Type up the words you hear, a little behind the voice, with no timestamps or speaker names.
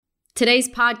Today's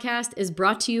podcast is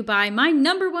brought to you by my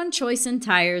number one choice in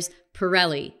tires,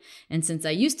 Pirelli. And since I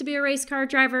used to be a race car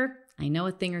driver, I know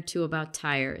a thing or two about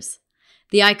tires.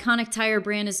 The iconic tire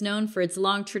brand is known for its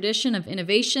long tradition of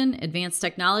innovation, advanced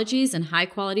technologies, and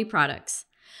high-quality products.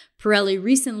 Pirelli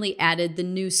recently added the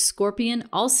new Scorpion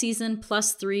All-Season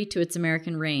Plus 3 to its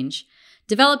American range.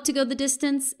 Developed to go the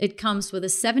distance, it comes with a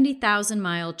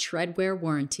 70,000-mile tread-wear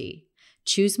warranty.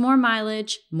 Choose more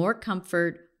mileage, more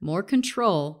comfort, more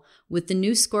control with the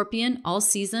new Scorpion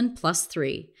All-Season Plus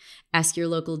 3. Ask your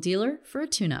local dealer for a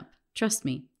tune-up. Trust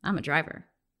me, I'm a driver.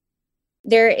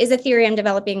 There is a theory I'm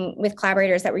developing with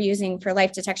collaborators that we're using for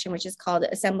life detection, which is called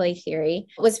assembly theory.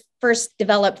 It was first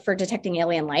developed for detecting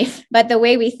alien life. But the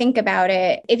way we think about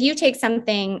it, if you take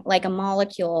something like a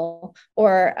molecule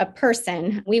or a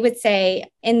person, we would say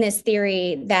in this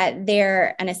theory that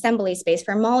they're an assembly space.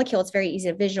 For a molecule, it's very easy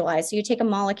to visualize. So you take a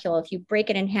molecule, if you break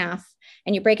it in half,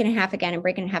 and you break it in half again and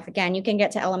break it in half again, you can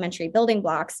get to elementary building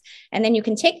blocks. And then you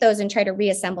can take those and try to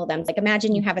reassemble them. Like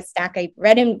imagine you have a stack of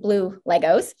red and blue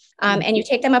Legos, and you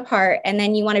take them apart, and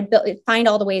then you want to find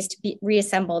all the ways to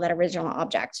reassemble that original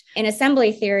object. In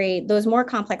assembly theory, those more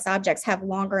complex objects have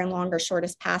longer and longer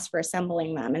shortest paths for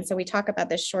assembling them. And so we talk about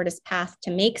the shortest path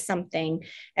to make something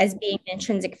as being an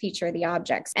intrinsic feature of the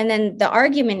objects. And then the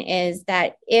argument is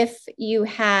that if you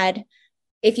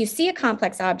see a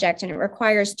complex object and it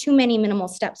requires too many minimal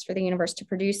steps for the universe to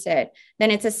produce it,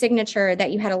 then it's a signature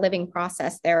that you had a living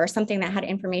process there or something that had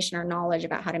information or knowledge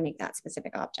about how to make that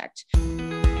specific object.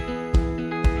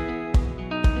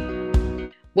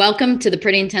 Welcome to the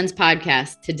Pretty Intense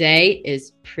podcast. Today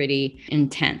is pretty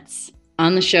intense.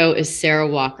 On the show is Sarah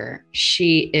Walker.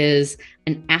 She is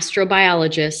an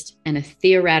astrobiologist and a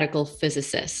theoretical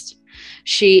physicist.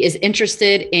 She is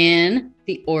interested in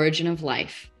the origin of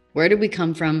life. Where did we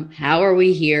come from? How are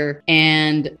we here?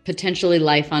 And potentially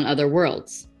life on other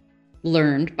worlds,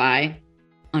 learned by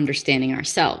understanding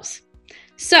ourselves.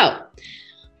 So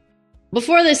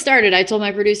before this started, I told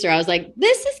my producer, I was like,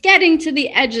 this is getting to the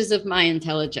edges of my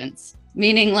intelligence,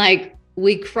 meaning like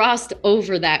we crossed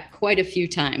over that quite a few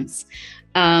times.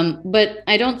 But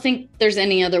I don't think there's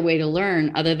any other way to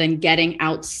learn other than getting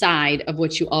outside of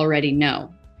what you already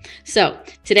know. So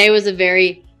today was a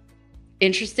very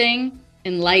interesting,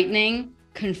 enlightening,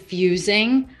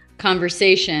 confusing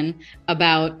conversation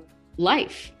about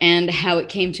life and how it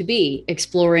came to be,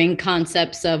 exploring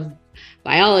concepts of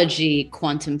biology,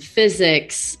 quantum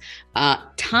physics,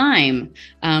 time.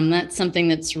 That's something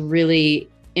that's really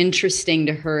interesting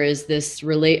to her, is this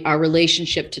our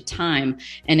relationship to time,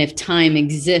 and if time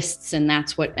exists, and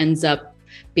that's what ends up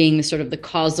being the sort of the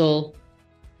causal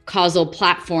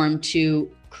platform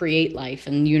to create life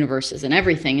and universes and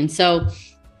everything. And so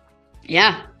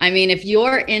yeah, I mean, if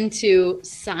you're into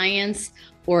science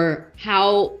or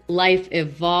how life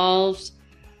evolved,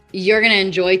 you're going to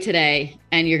enjoy today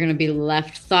and you're going to be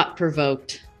left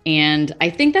thought-provoked. And I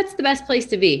think that's the best place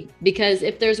to be, because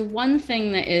if there's one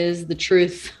thing that is the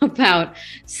truth about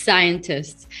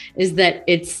scientists, is that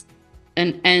it's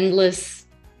an endless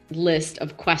list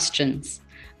of questions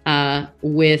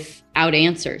without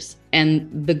answers.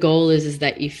 And the goal is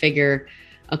that you figure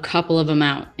a couple of them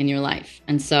out in your life.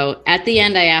 And so at the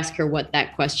end, I ask her what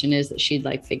that question is that she'd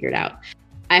like figured out.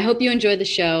 I hope you enjoy the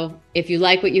show. If you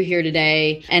like what you hear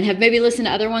today and have maybe listened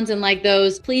to other ones and like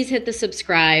those, please hit the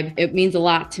subscribe. It means a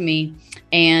lot to me.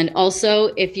 And also,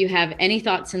 if you have any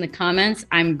thoughts in the comments,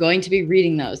 I'm going to be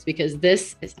reading those because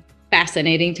this is a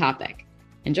fascinating topic.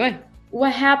 Enjoy.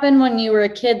 What happened when you were a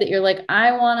kid that you're like,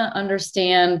 I want to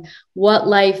understand what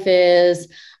life is.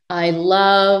 I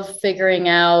love figuring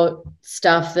out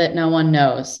stuff that no one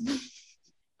knows.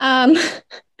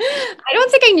 I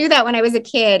don't think I knew that when I was a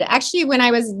kid. Actually, when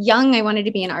I was young, I wanted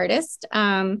to be an artist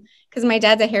because my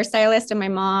dad's a hairstylist and my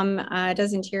mom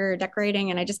does interior decorating.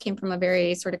 And I just came from a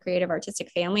very sort of creative,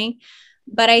 artistic family.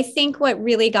 But I think what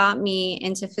really got me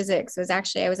into physics was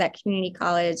actually I was at community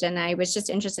college and I was just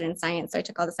interested in science. So I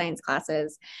took all the science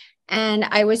classes. And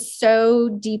I was so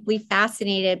deeply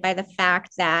fascinated by the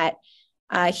fact that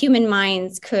human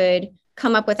minds could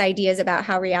come up with ideas about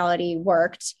how reality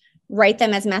worked, write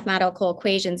them as mathematical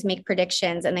equations, make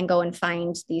predictions, and then go and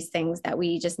find these things that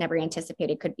we just never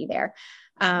anticipated could be there.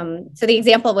 So the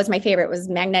example was my favorite was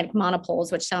magnetic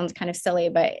monopoles, which sounds kind of silly,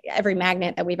 but every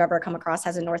magnet that we've ever come across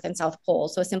has a north and south pole.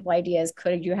 So a simple idea is,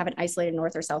 could you have an isolated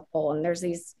north or south pole? And there's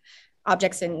these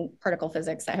objects in particle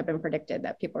physics that have been predicted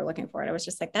that people are looking for. And I was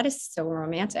just like, that is so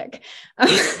romantic.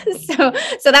 So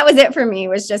that was it for me,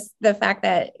 was just the fact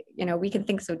that, you know, we can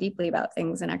think so deeply about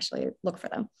things and actually look for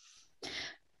them.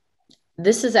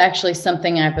 This is actually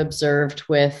something I've observed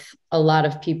with a lot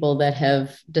of people that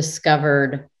have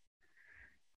discovered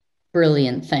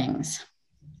brilliant things.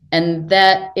 And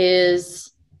that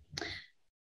is,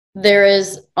 there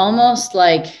is almost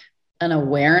like an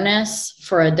awareness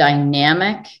for a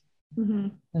dynamic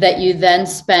that you then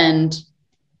spend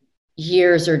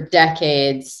years or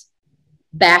decades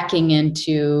backing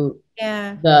into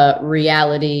the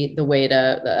reality, the way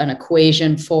to an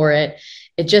equation for it.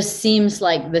 It just seems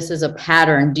like this is a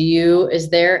pattern. Does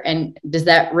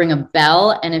that ring a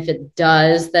bell? And if it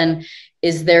does, then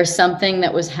is there something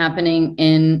that was happening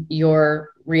in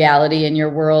your reality, in your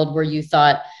world, where you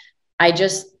thought,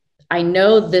 I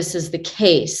know this is the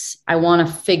case. I want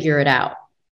to figure it out.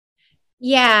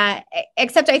 Yeah,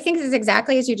 except I think this is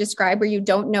exactly as you described, where you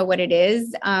don't know what it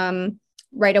is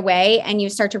right away, and you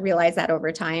start to realize that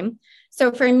over time.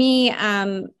 So for me,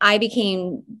 I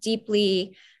became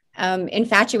deeply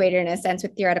infatuated in a sense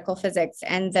with theoretical physics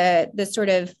and the sort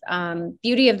of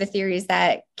beauty of the theories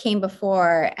that came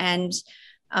before, and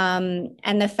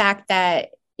the fact that,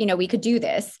 you know, we could do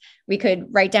this. We could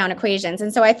write down equations.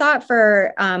 And so I thought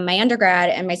for my undergrad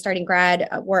and my starting grad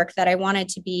work that I wanted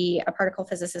to be a particle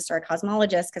physicist or a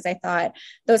cosmologist, because I thought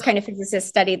those kind of physicists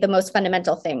studied the most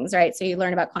fundamental things, right? So you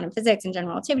learn about quantum physics and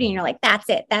general relativity, and you're like, that's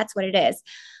it. That's what it is.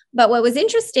 But what was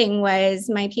interesting was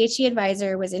my PhD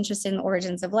advisor was interested in the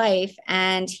origins of life,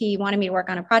 and he wanted me to work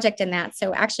on a project in that.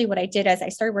 So actually what I did is I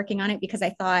started working on it because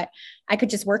I thought I could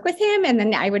just work with him, and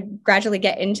then I would gradually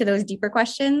get into those deeper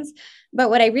questions. But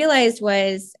what I realized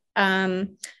was,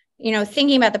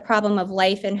 thinking about the problem of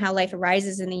life and how life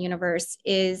arises in the universe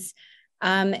is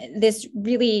this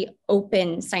really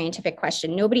open scientific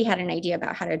question. Nobody had an idea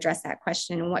about how to address that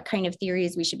question and what kind of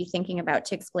theories we should be thinking about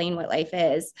to explain what life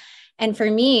is. And for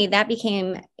me, that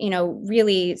became,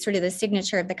 really sort of the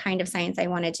signature of the kind of science I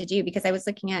wanted to do, because I was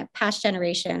looking at past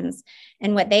generations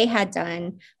and what they had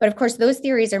done. But of course, those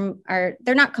theories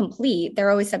they're not complete. They're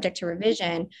always subject to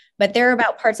revision, but they're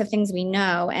about parts of things we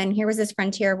know. And here was this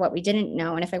frontier of what we didn't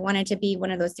know. And if I wanted to be one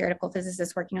of those theoretical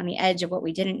physicists working on the edge of what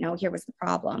we didn't know, here was the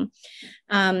problem.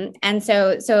 And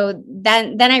so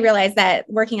then I realized that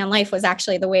working on life was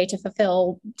actually the way to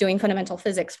fulfill doing fundamental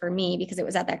physics for me, because it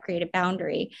was at that creative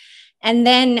boundary. And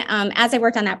then as I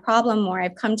worked on that problem more,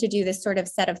 I've come to do this sort of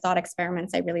set of thought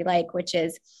experiments I really like, which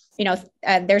is,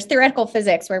 there's theoretical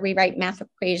physics where we write math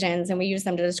equations and we use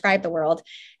them to describe the world.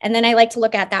 And then I like to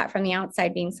look at that from the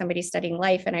outside, being somebody studying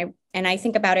life. And I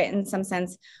think about it in some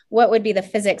sense, what would be the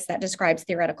physics that describes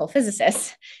theoretical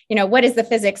physicists? What is the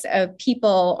physics of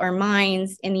people or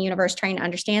minds in the universe trying to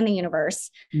understand the universe?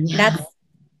 Yeah. That's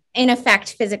in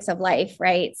effect physics of life,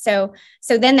 right? So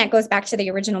then that goes back to the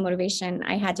original motivation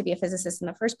I had to be a physicist in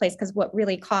the first place, because what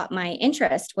really caught my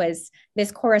interest was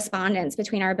this correspondence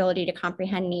between our ability to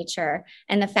comprehend nature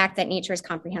and the fact that nature is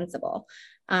comprehensible.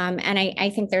 And I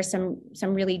think there's some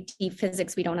really deep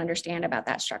physics we don't understand about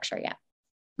that structure yet.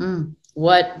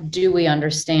 What do we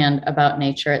understand about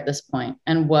nature at this point?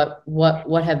 And what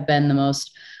have been the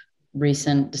most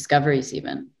recent discoveries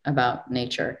even about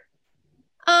nature?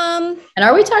 And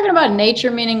are we talking about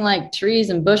nature meaning like trees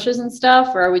and bushes and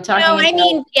stuff, or are we talking about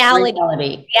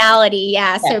reality? Reality,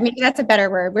 yeah. So maybe that's a better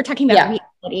word. We're talking about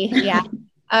reality, yeah.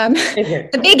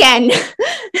 The big N,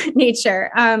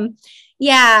 nature.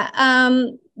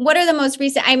 What are the most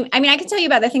recent? I can tell you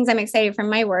about the things I'm excited from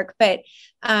my work, but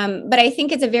I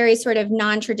think it's a very sort of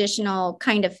non-traditional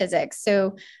kind of physics.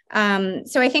 So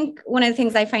I think one of the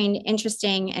things I find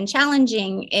interesting and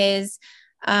challenging is,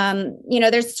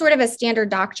 there's sort of a standard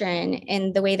doctrine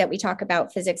in the way that we talk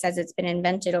about physics as it's been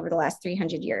invented over the last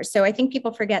 300 years. So I think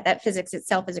people forget that physics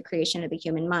itself is a creation of the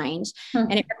human mind.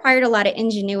 And it required a lot of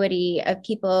ingenuity of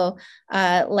people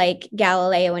like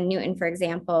Galileo and Newton, for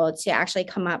example, to actually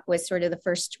come up with sort of the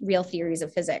first real theories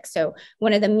of physics. So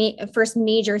one of the first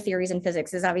major theories in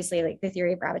physics is obviously like the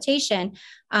theory of gravitation.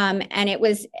 And it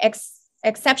was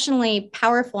exceptionally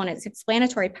powerful in its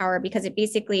explanatory power, because it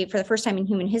basically, for the first time in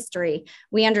human history,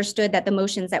 we understood that the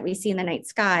motions that we see in the night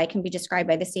sky can be described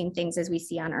by the same things as we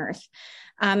see on Earth.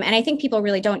 And I think people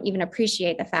really don't even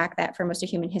appreciate the fact that for most of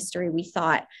human history, we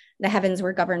thought the heavens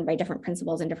were governed by different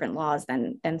principles and different laws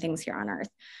than things here on Earth.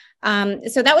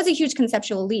 So that was a huge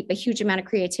conceptual leap, a huge amount of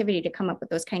creativity to come up with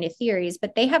those kind of theories,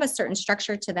 but they have a certain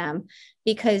structure to them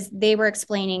because they were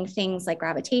explaining things like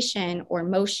gravitation or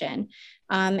motion.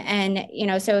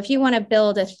 So if you want to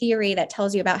build a theory that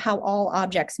tells you about how all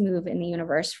objects move in the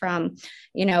universe, from,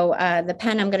 the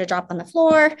pen I'm going to drop on the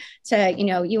floor to,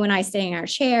 you and I sitting in our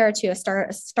chair, to a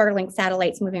Starlink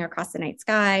satellites moving across the night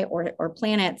sky, or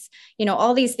planets,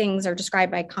 all these things are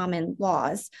described by common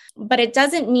laws, but it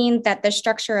doesn't mean that the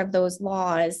structure of those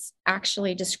laws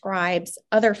actually describes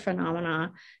other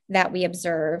phenomena that we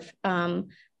observe,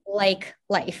 like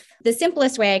life. The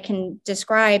simplest way I can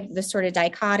describe the sort of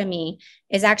dichotomy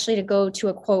is actually to go to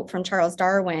a quote from Charles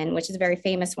Darwin, which is a very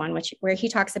famous one, where he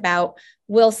talks about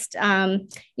whilst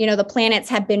the planets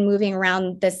have been moving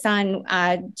around the sun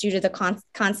due to the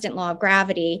constant law of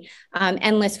gravity,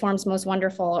 endless forms most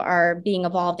wonderful are being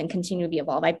evolved and continue to be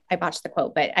evolved. I botched the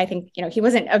quote, but I think he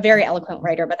wasn't a very eloquent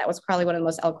writer, but that was probably one of the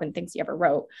most eloquent things he ever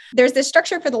wrote. There's this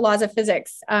structure for the laws of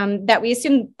physics that we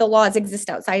assume the laws exist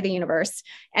outside the universe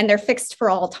and they're fixed for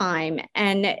all time.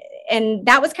 And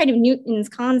that was kind of Newton's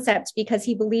concept, because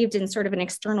he believed in sort of an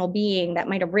external being that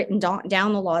might have written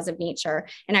down the laws of nature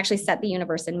and actually set the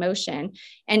universe in motion.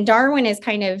 And Darwin is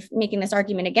kind of making this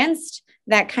argument against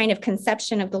that kind of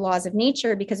conception of the laws of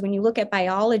nature, because when you look at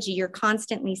biology, you're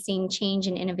constantly seeing change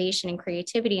and innovation and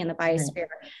creativity in the biosphere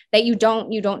that you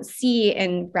don't see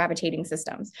in gravitating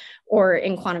systems or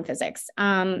in quantum physics.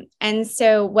 And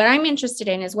so what I'm interested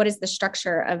in is, what is the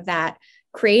structure of that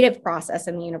creative process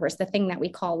in the universe, the thing that we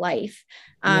call life.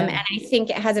 And I think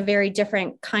it has a very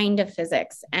different kind of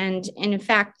physics. And in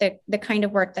fact, the kind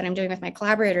of work that I'm doing with my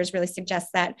collaborators really suggests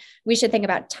that we should think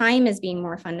about time as being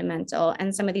more fundamental,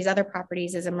 and some of these other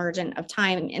properties as emergent of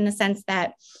time, in the sense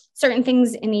that certain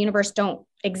things in the universe don't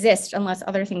exist unless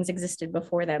other things existed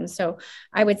before them. So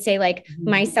I would say, like,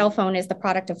 my cell phone is the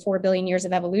product of 4 billion years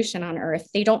of evolution on Earth.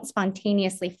 They don't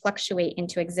spontaneously fluctuate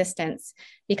into existence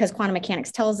because quantum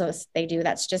mechanics tells us they do.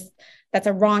 That's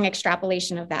a wrong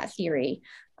extrapolation of that theory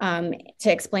to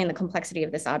explain the complexity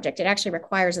of this object. It actually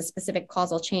requires a specific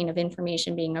causal chain of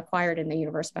information being acquired in the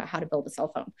universe about how to build a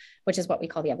cell phone, which is what we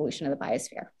call the evolution of the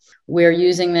biosphere. We're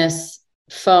using this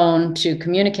phone to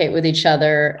communicate with each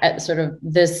other at sort of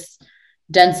this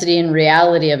density and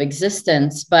reality of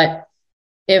existence. But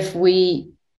if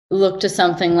we look to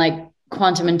something like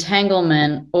quantum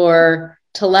entanglement or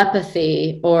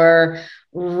telepathy or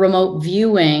remote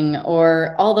viewing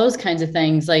or all those kinds of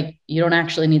things, like, you don't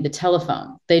actually need the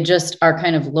telephone. They just are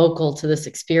kind of local to this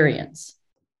experience.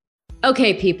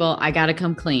 Okay, people, I gotta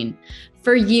come clean.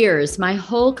 For years, my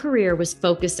whole career was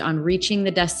focused on reaching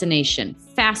the destination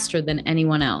faster than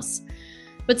anyone else.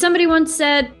 But somebody once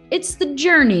said, it's the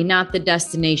journey, not the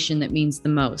destination, that means the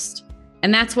most.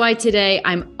 And that's why today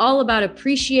I'm all about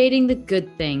appreciating the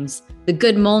good things, the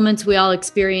good moments we all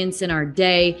experience in our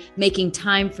day, making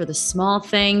time for the small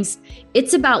things.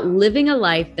 It's about living a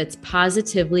life that's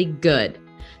positively good,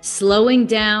 slowing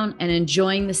down and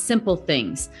enjoying the simple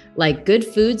things, like Good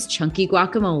Food's chunky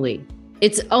guacamole.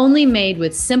 It's only made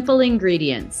with simple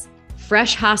ingredients: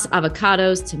 fresh Hass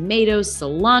avocados, tomatoes,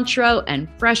 cilantro, and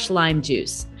fresh lime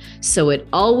juice. So it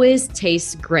always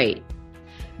tastes great.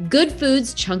 Good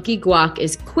Food's chunky guac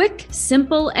is quick,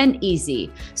 simple, and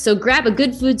easy. So grab a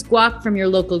Good Food's guac from your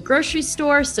local grocery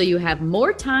store so you have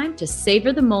more time to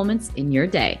savor the moments in your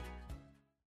day.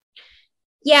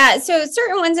 Yeah, so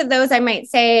certain ones of those I might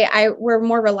say were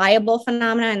more reliable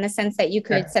phenomena, in the sense that you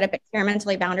could set up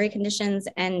experimentally boundary conditions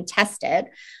and test it.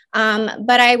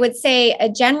 But I would say a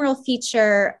general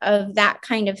feature of that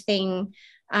kind of thing,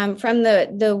 from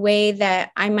the way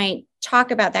that I might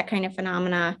talk about that kind of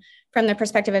phenomena from the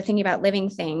perspective of thinking about living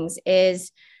things,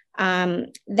 is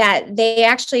that they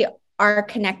actually are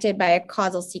connected by a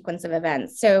causal sequence of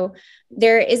events. So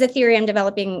there is a theory I'm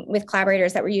developing with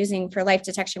collaborators that we're using for life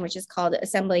detection, which is called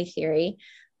assembly theory.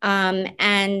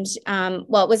 It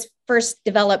was first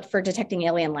developed for detecting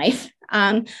alien life.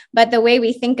 But the way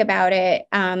we think about it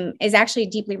is actually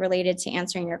deeply related to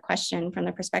answering your question from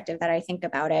the perspective that I think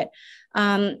about it,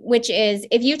 which is,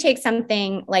 if you take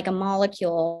something like a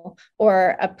molecule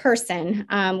or a person,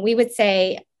 we would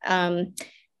say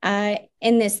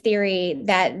in this theory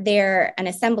that they're an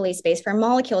assembly space. For a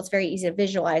molecule, it's very easy to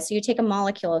visualize. So you take a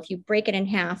molecule, if you break it in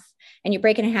half and you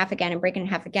break it in half again and break it in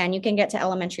half again, you can get to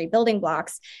elementary building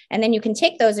blocks. And then you can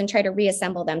take those and try to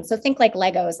reassemble them. So think like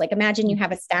Legos. Like, imagine you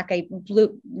have a stack of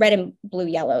red and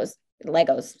blue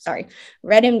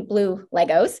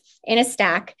Legos in a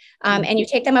stack, and you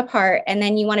take them apart, and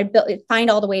then you want to find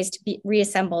all the ways to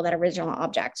reassemble that original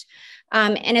object.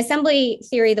 In assembly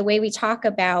theory, the way we talk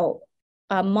about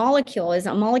a molecule is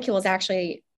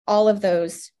actually all of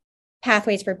those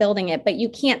pathways for building it, but you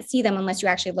can't see them unless you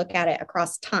actually look at it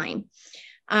across time.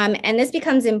 And this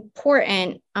becomes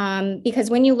important because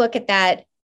when you look at that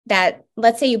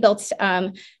let's say you built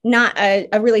not a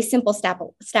really simple stack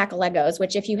of Legos,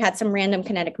 which if you had some random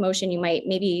kinetic motion, you might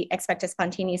maybe expect to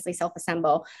spontaneously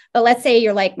self-assemble. But let's say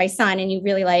you're like my son and you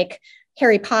really like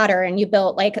Harry Potter and you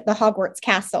built like the Hogwarts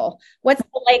castle, what's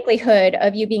the likelihood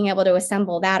of you being able to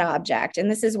assemble that object? And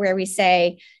this is where we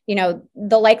say,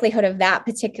 the likelihood of that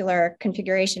particular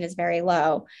configuration is very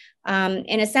low.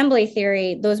 In assembly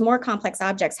theory, those more complex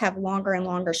objects have longer and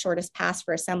longer shortest paths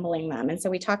for assembling them. And so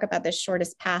we talk about the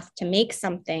shortest path to make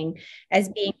something as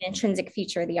being an intrinsic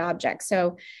feature of the object.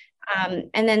 So, and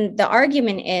then the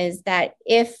argument is that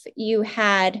if you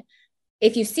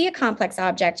see a complex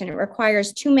object and it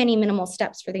requires too many minimal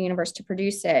steps for the universe to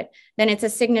produce it, then it's a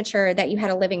signature that you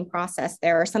had a living process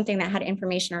there or something that had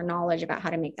information or knowledge about how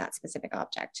to make that specific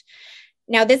object.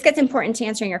 Now, this gets important to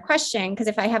answering your question, because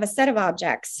if I have a set of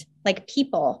objects like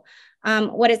people,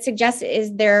 what it suggests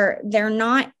is they're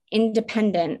not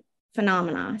independent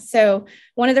phenomena. So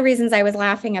one of the reasons I was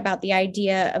laughing about the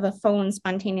idea of a phone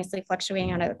spontaneously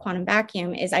fluctuating out of the quantum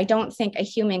vacuum is I don't think a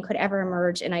human could ever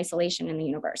emerge in isolation in the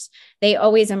universe. They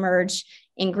always emerge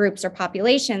in groups or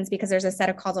populations because there's a set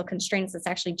of causal constraints that's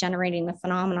actually generating the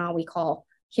phenomena we call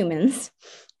humans.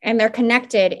 And they're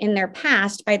connected in their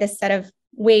past by this set of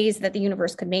ways that the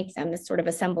universe could make them, this sort of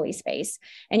assembly space.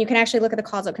 And you can actually look at the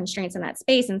causal constraints in that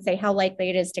space and say how likely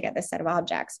it is to get this set of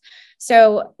objects.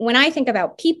 So when I think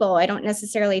about people, I don't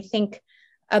necessarily think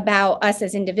about us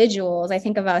as individuals. I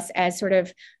think of us as sort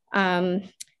of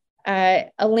a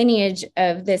lineage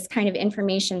of this kind of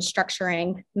information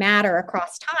structuring matter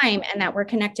across time, and that we're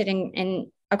connected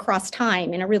in across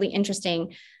time in a really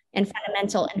interesting and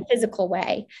fundamental and physical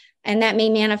way. And that may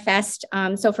manifest.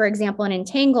 So for example, an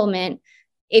entanglement,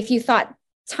 if you thought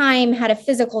time had a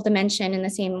physical dimension in the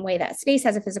same way that space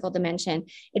has a physical dimension,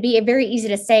 it'd be very easy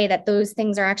to say that those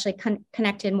things are actually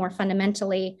connected more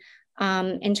fundamentally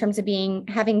in terms of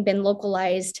having been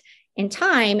localized in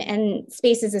time, and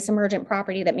space is this emergent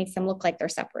property that makes them look like they're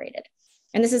separated.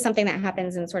 And this is something that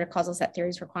happens in sort of causal set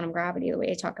theories for quantum gravity, the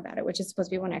way I talk about it, which is supposed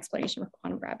to be one explanation for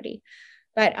quantum gravity.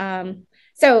 But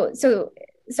so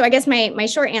I guess my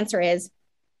short answer is,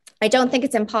 I don't think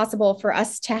it's impossible for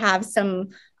us to have some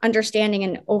understanding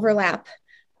and overlap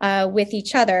with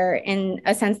each other, in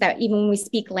a sense that even when we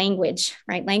speak language,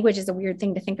 right? Language is a weird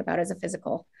thing to think about as a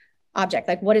physical object.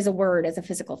 Like, what is a word as a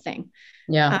physical thing?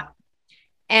 Yeah.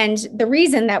 And the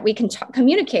reason that we can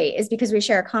communicate is because we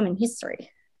share a common history,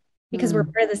 because we're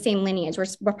part of the same lineage.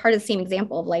 We're part of the same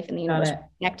example of life in the universe,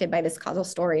 connected by this causal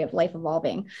story of life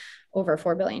evolving over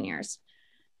 4 billion years.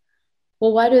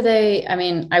 Well, why do they,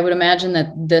 I would imagine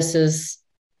that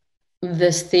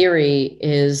this theory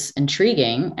is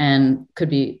intriguing and could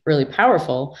be really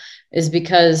powerful, is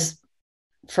because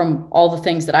from all the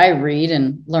things that I read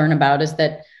and learn about is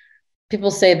that people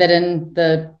say that in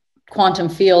the quantum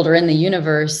field or in the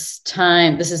universe,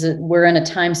 we're in a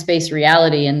time-space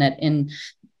reality, and that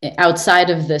outside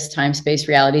of this time-space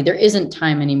reality, there isn't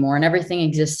time anymore and everything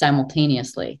exists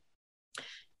simultaneously.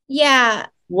 Yeah.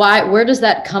 Where does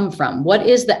that come from? What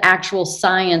is the actual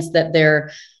science that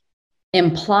they're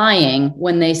implying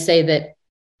when they say that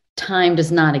time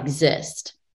does not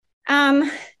exist?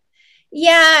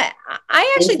 Yeah,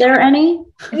 I actually. Is there any?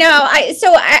 No,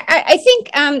 I think,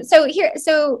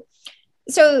 so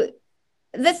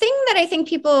the thing that I think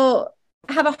people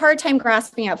have a hard time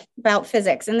grasping about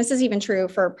physics, and this is even true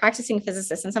for practicing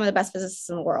physicists and some of the best physicists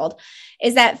in the world,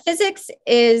 is that physics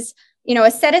is,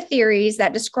 a set of theories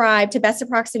that describe to best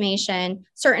approximation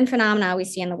certain phenomena we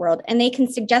see in the world, and they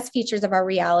can suggest features of our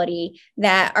reality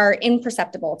that are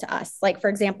imperceptible to us. Like, for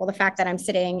example, the fact that I'm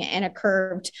sitting in a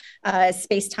curved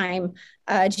space-time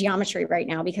geometry right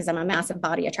now because I'm a massive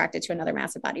body attracted to another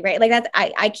massive body, right? Like that,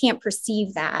 I can't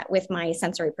perceive that with my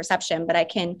sensory perception, but I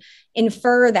can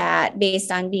infer that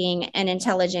based on being an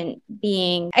intelligent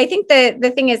being. I think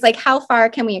the thing is, like, how far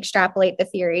can we extrapolate the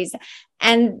theories?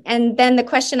 And then the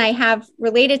question I have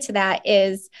related to that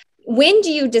is, when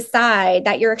do you decide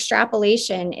that your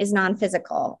extrapolation is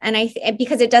non-physical? And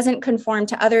because it doesn't conform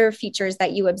to other features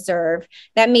that you observe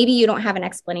that maybe you don't have an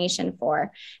explanation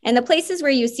for. And the places where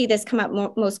you see this come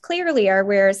up most clearly are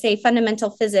where, say,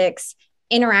 fundamental physics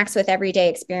interacts with everyday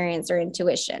experience or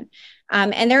intuition.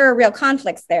 And there are real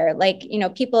conflicts there. Like,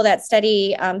 people that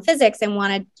study physics and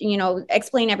want to,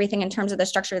 explain everything in terms of the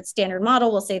structure of the standard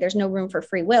model will say there's no room for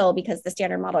free will because the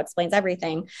standard model explains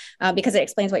everything, because it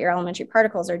explains what your elementary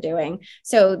particles are doing.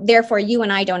 So therefore, you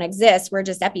and I don't exist. We're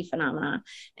just epiphenomena.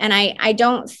 And I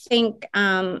don't think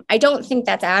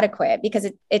that's adequate, because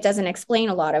it doesn't explain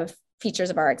a lot of features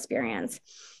of our experience.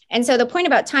 And so the point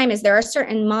about time is there are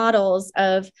certain models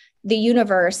of the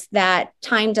universe that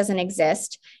time doesn't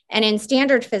exist. And in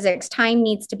standard physics, time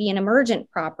needs to be an emergent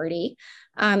property.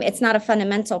 It's not a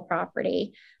fundamental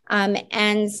property.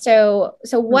 And so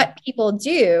what people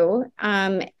do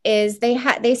is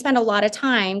they spend a lot of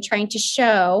time trying to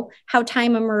show how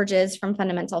time emerges from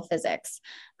fundamental physics.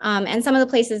 And some of the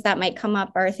places that might come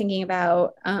up are thinking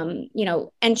about,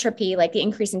 entropy, like the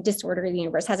increase in disorder in the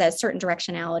universe has a certain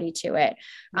directionality to it,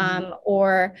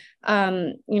 or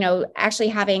actually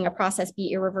having a process be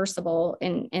irreversible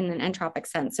in an entropic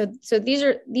sense. So these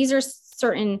are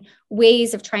certain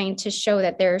ways of trying to show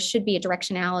that there should be a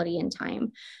directionality in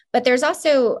time. But there's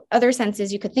also other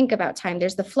senses you could think about time.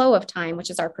 There's the flow of time, which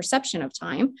is our perception of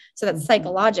time. So that's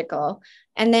psychological.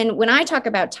 And then when I talk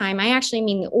about time, I actually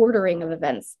mean the ordering of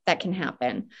events that can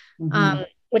happen,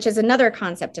 which is another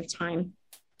concept of time.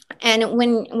 And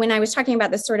when I was talking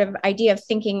about this sort of idea of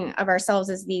thinking of ourselves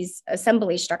as these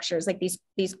assembly structures, like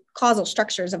these causal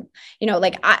structures of,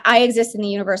 like I exist in the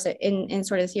universe in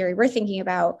sort of theory we're thinking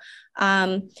about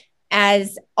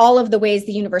as all of the ways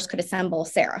the universe could assemble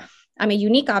Sarah. I'm a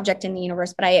unique object in the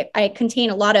universe, but I contain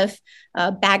a lot of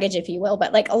baggage, if you will,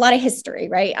 but like a lot of history,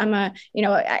 right?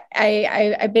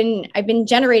 I've been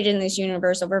generated in this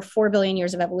universe over 4 billion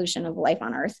years of evolution of life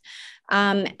on Earth.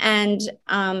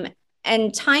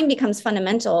 And time becomes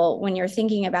fundamental when you're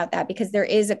thinking about that, because there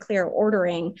is a clear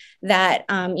ordering that,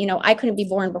 I couldn't be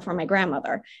born before my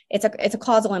grandmother. It's a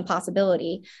causal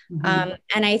impossibility. And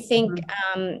I think,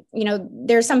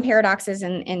 there's some paradoxes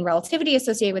in relativity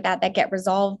associated with that get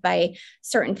resolved by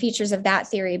certain features of that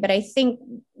theory. But I think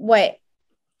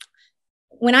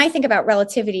when I think about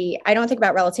relativity, I don't think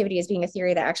about relativity as being a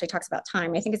theory that actually talks about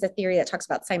time. I think it's a theory that talks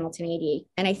about simultaneity.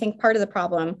 And I think part of the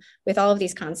problem with all of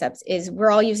these concepts is we're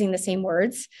all using the same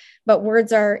words, but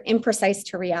words are imprecise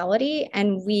to reality.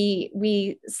 And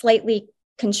we slightly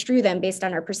construe them based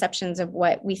on our perceptions of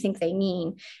what we think they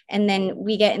mean. And then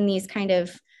we get in these kind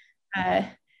of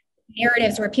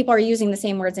narratives where people are using the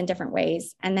same words in different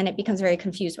ways. And then it becomes very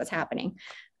confused what's happening.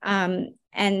 And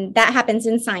that happens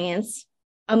in science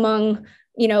among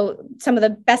some of the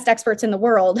best experts in the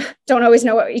world don't always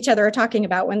know what each other are talking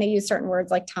about when they use certain words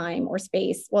like time or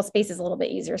space. Well, space is a little bit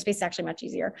easier. Space is actually much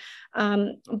easier.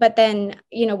 But then,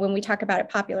 when we talk about it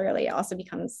popularly, it also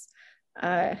becomes,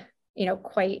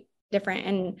 quite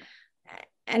different.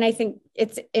 And I think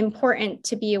it's important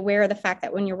to be aware of the fact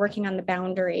that when you're working on the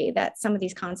boundary, that some of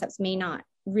these concepts may not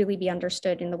really be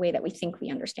understood in the way that we think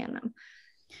we understand them.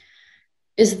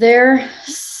 Is there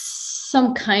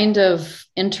some kind of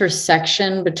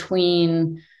intersection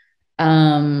between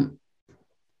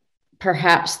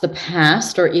perhaps the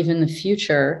past or even the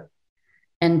future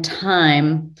and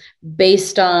time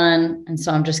based on, and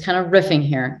so I'm just kind of riffing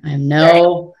here. I am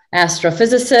no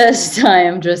astrophysicist. I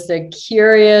am just a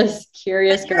curious but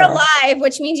you're girl. Alive,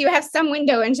 which means you have some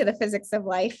window into the physics of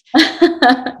life.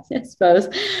 I suppose.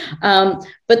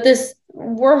 But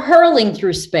we're hurling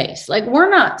through space. Like, we're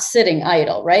not sitting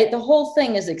idle, right? The whole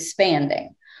thing is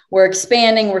expanding. We're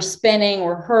expanding, we're spinning,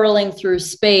 we're hurling through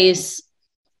space,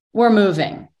 we're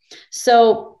moving.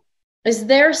 So is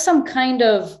there some kind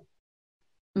of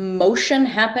motion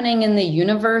happening in the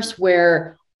universe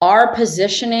where our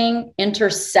positioning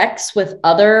intersects with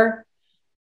other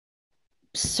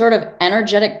sort of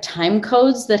energetic time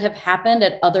codes that have happened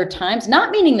at other times?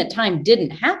 Not meaning that time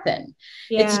didn't happen.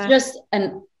 Yeah.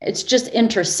 It's just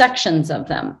intersections of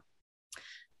them.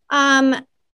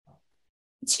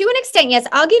 To an extent, yes.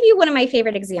 I'll give you one of my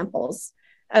favorite examples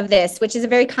of this, which is a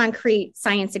very concrete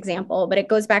science example, but it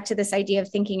goes back to this idea of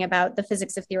thinking about the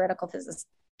physics of theoretical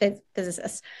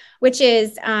physicists, which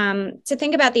is to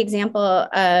think about the example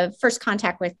of first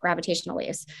contact with gravitational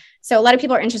waves. So a lot of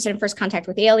people are interested in first contact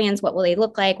with aliens. What will they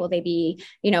look like? Will they be,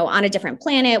 on a different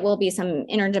planet? Will it be some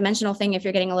interdimensional thing if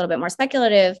you're getting a little bit more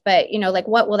speculative? But,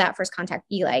 what will that first contact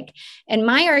be like? And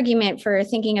my argument for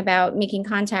thinking about making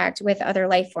contact with other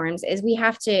life forms is we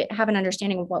have to have an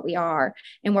understanding of what we are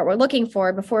and what we're looking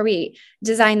for before we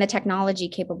design the technology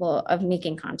capable of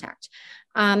making contact.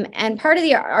 And part of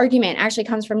the argument actually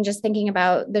comes from just thinking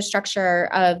about the structure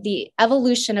of the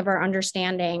evolution of our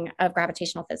understanding of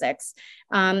gravitational physics,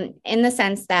 in the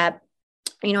sense that,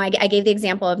 I gave the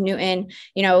example of Newton,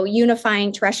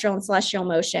 unifying terrestrial and celestial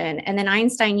motion, and then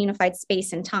Einstein unified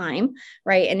space and time,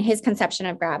 right, in his conception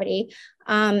of gravity.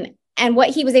 And what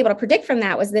he was able to predict from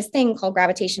that was this thing called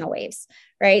gravitational waves,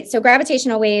 right? So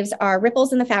gravitational waves are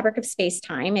ripples in the fabric of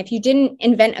space-time. If you didn't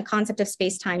invent a concept of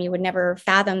space-time, you would never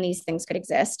fathom these things could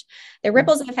exist. They're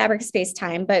ripples in the fabric of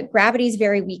space-time, but gravity is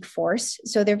very weak force.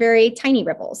 So they're very tiny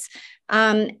ripples.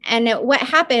 And what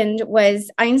happened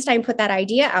was Einstein put that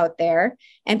idea out there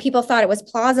and people thought it was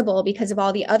plausible because of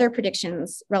all the other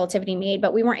predictions relativity made,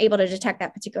 but we weren't able to detect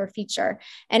that particular feature.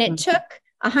 And it took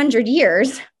 100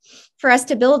 years for us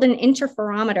to build an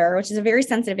interferometer, which is a very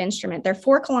sensitive instrument. They're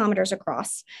 4 kilometers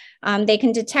across. They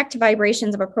can detect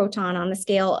vibrations of a proton on the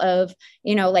scale of,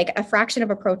 like a fraction of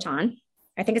a proton.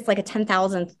 I think it's like a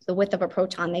 10,000th the width of a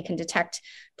proton. They can detect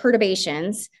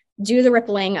perturbations, do the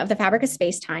rippling of the fabric of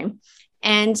space-time.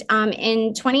 And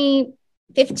in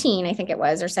 2015, I think it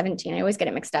was, or 17, I always get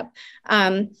it mixed up.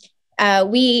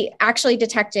 We actually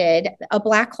detected a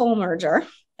black hole merger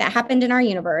that happened in our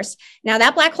universe. Now,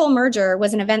 that black hole merger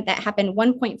was an event that happened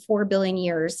 1.4 billion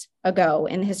years ago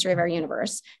in the history of our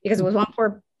universe, because it was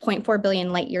 1.4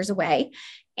 billion light years away.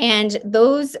 And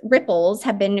those ripples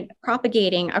have been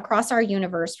propagating across our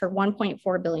universe for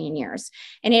 1.4 billion years.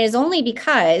 And it is only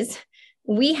because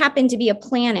we happen to be a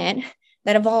planet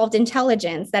that evolved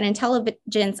intelligence, that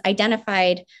intelligence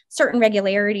identified certain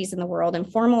regularities in the world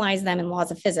and formalized them in laws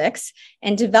of physics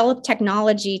and developed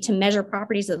technology to measure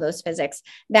properties of those physics,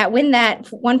 that when that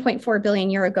 1.4 billion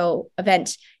year ago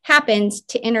event happened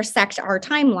to intersect our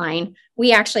timeline,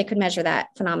 we actually could measure that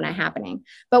phenomena happening.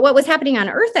 But what was happening on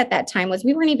Earth at that time was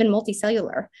we weren't even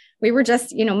multicellular. We were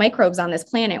just, microbes on this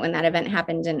planet when that event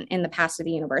happened in the past of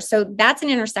the universe. So that's an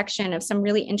intersection of some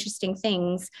really interesting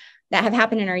things that have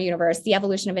happened in our universe, the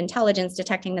evolution of intelligence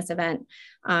detecting this event,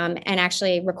 and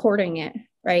actually recording it,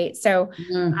 right? So,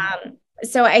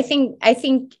 so I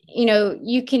think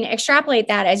you can extrapolate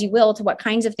that as you will to what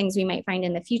kinds of things we might find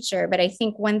in the future. But I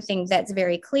think one thing that's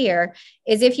very clear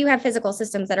is if you have physical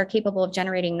systems that are capable of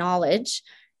generating knowledge,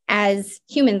 as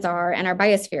humans are and our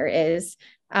biosphere is,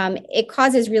 it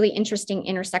causes really interesting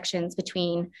intersections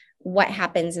between what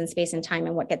happens in space and time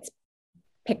and what gets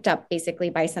picked up basically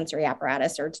by sensory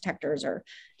apparatus or detectors or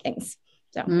things.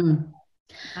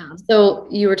 So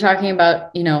you were talking about,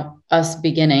 us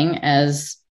beginning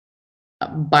as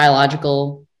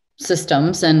biological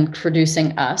systems and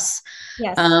producing us.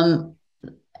 Yes.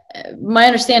 My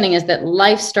understanding is that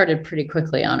life started pretty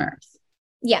quickly on Earth.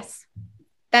 Yes.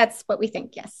 That's what we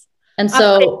think. Yes. And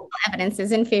so evidence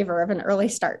is in favor of an early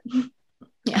start.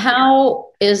 Yeah.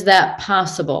 How is that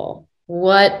possible?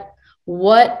 What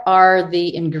are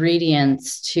the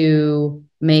ingredients to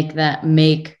make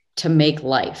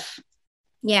life?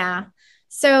 Yeah.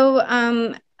 So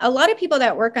a lot of people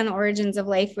that work on the origins of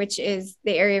life, which is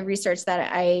the area of research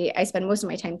that I spend most of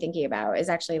my time thinking about, is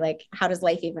actually like, how does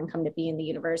life even come to be in the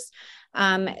universe?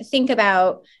 Think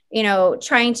about,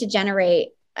 trying to generate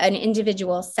an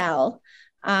individual cell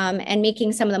and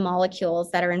making some of the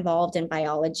molecules that are involved in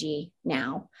biology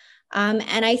now.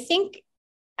 And I think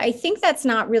that's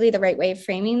not really the right way of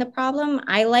framing the problem.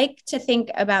 I like to think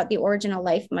about the origin of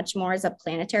life much more as a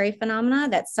planetary phenomena,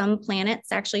 that some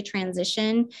planets actually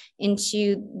transition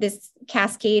into this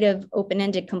cascade of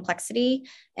open-ended complexity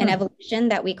and evolution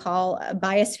that we call a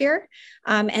biosphere.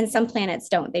 And some planets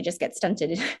don't, they just get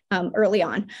stunted early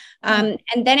on. And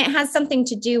then it has something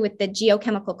to do with the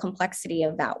geochemical complexity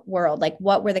of that world. Like,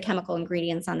 what were the chemical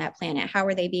ingredients on that planet? How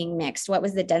were they being mixed? What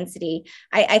was the density?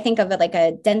 I think of it like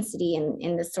a density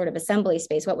in this sort of assembly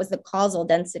space. What was the causal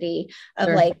density of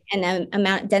an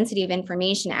amount density of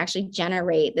information to actually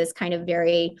generate this kind of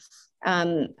very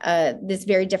this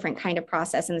very different kind of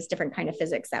process and this different kind of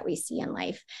physics that we see in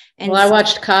life. And I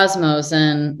watched Cosmos,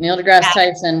 and Neil deGrasse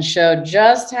Tyson showed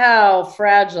just how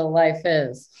fragile life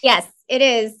is. Yes, it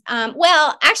is.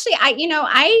 Well, actually,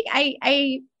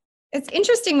 I it's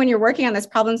interesting when you're working on this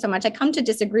problem so much. I come to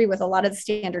disagree with a lot of the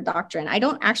standard doctrine. I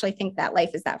don't actually think that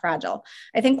life is that fragile.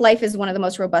 I think life is one of the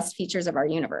most robust features of our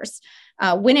universe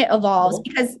when it evolves.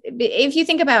 Because if you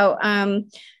think about,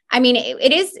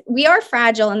 it is, we are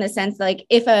fragile in the sense, like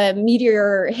if a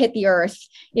meteor hit the earth,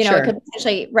 it could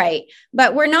potentially, right.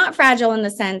 But we're not fragile in the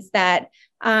sense that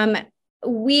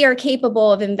we are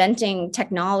capable of inventing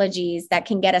technologies that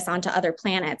can get us onto other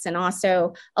planets and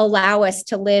also allow us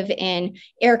to live in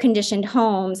air-conditioned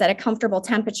homes at a comfortable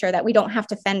temperature that we don't have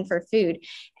to fend for food.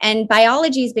 And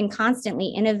biology has been constantly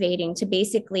innovating to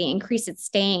basically increase its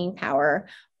staying power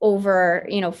over,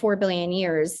 4 billion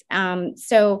years.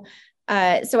 So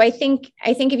I think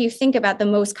if you think about the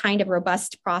most kind of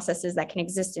robust processes that can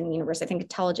exist in the universe, I think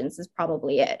intelligence is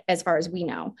probably it, as far as we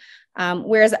know.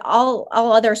 Whereas all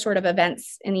other sort of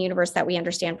events in the universe that we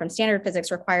understand from standard physics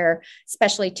require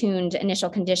specially tuned initial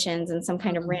conditions and some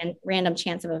kind of random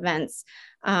chance of events.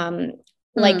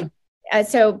 But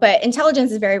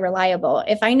intelligence is very reliable.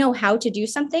 If I know how to do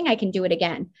something, I can do it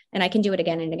again, and I can do it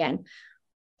again and again.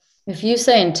 If you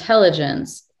say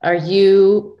intelligence, are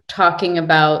you talking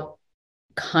about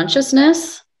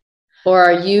consciousness, or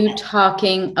are you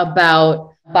talking about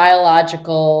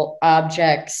biological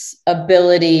objects'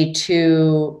 ability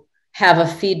to have a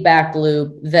feedback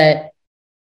loop that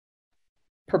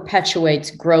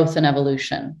perpetuates growth and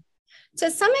evolution? To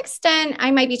some extent,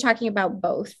 I might be talking about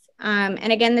both.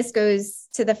 And again, this goes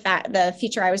to the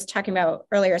feature I was talking about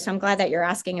earlier. So I'm glad that you're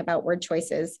asking about word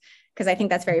choices, because I think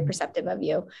that's very perceptive of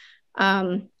you.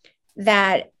 Because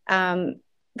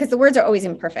the words are always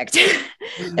imperfect.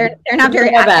 they're not very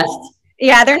accurate.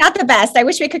 Yeah, they're not the best. I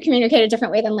wish we could communicate a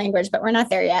different way than language, but we're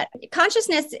not there yet.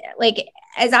 Consciousness, like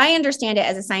as I understand it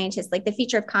as a scientist, like the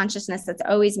feature of consciousness that's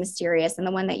always mysterious and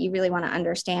the one that you really want to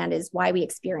understand is why we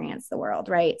experience the world,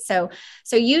 right? So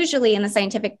usually in the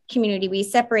scientific community, we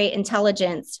separate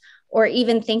intelligence or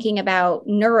even thinking about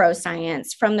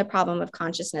neuroscience from the problem of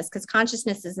consciousness, because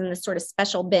consciousness is in this sort of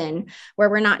special bin where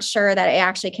we're not sure that it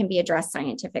actually can be addressed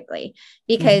scientifically.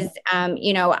 Because,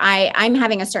 I'm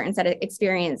having a certain set of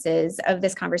experiences of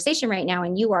this conversation right now,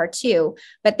 and you are too,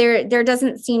 but there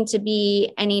doesn't seem to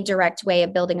be any direct way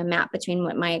of building a map between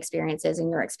what my experience is and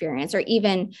your experience, or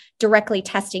even directly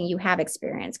testing you have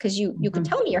experience, because you could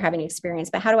tell me you're having an experience,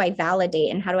 but how do I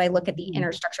validate and how do I look at the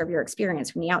inner structure of your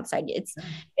experience from the outside?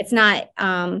 It's not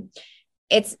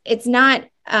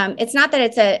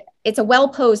that it's a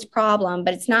well-posed problem,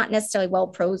 but it's not necessarily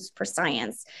well-posed for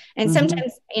science. And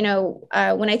sometimes,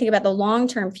 when I think about the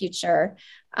long-term future,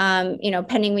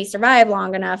 pending we survive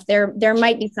long enough, there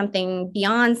might be something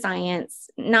beyond science,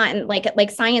 not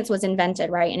like science was invented,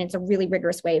 right? And it's a really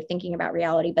rigorous way of thinking about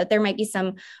reality, but there might be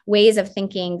some ways of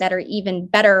thinking that are even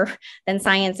better than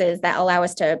science is that allow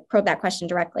us to probe that question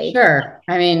directly. Sure.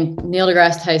 I mean, Neil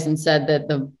deGrasse Tyson said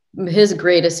that his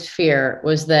greatest fear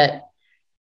was that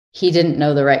he didn't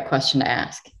know the right question to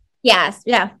ask. Yes.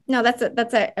 Yeah. No,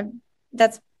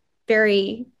 that's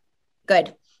very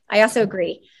good. I also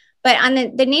agree. But on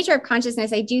the nature of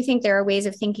consciousness, I do think there are ways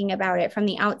of thinking about it from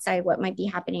the outside, what might be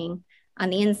happening on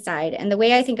the inside. And the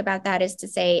way I think about that is to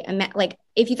say, like,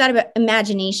 if you thought about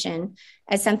imagination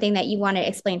as something that you want to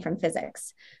explain from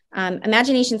physics,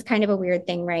 imagination is kind of a weird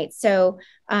thing, right? So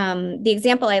the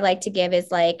example I like to give is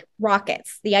like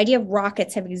rockets. The idea of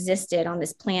rockets have existed on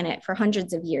this planet for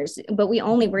hundreds of years, but we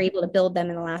only were able to build them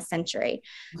in the last century.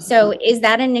 So is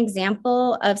that an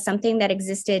example of something that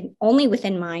existed only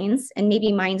within minds, and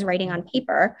maybe minds writing on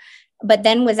paper, but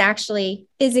then was actually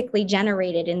physically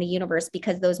generated in the universe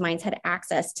because those minds had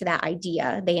access to that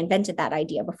idea? They invented that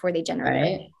idea before they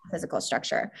generated physical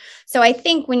structure. So I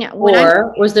think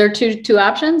was there two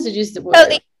options? Did you?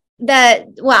 I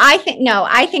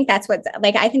think that's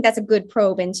I think that's a good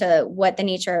probe into what the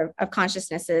nature of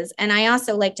consciousness is. And I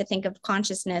also like to think of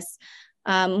consciousness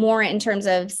more in terms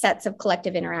of sets of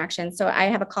collective interaction. So I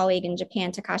have a colleague in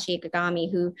Japan, Takashi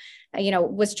Ikegami, who,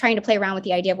 was trying to play around with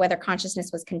the idea of whether consciousness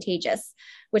was contagious,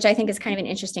 which I think is kind of an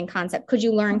interesting concept. Could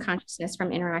you learn consciousness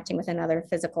from interacting with another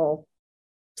physical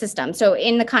system? So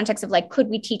in the context of could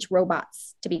we teach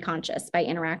robots to be conscious by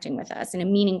interacting with us in a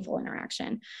meaningful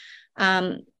interaction?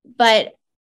 And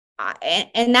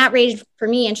that raised for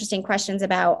me interesting questions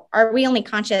about, are we only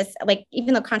conscious,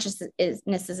 even though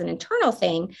consciousness is an internal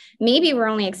thing, maybe we're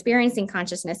only experiencing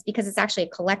consciousness because it's actually a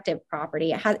collective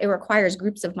property. It requires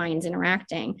groups of minds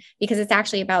interacting, because it's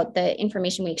actually about the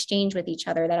information we exchange with each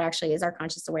other that actually is our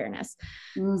conscious awareness.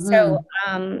 So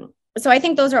I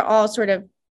think those are all sort of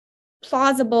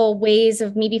plausible ways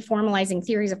of maybe formalizing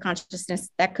theories of consciousness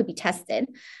that could be tested.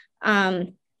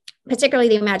 Particularly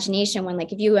the imagination one,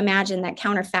 if you imagine that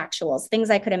counterfactuals,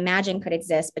 things I could imagine could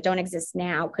exist but don't exist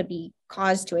now, could be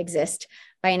caused to exist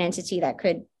by an entity that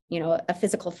could, a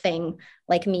physical thing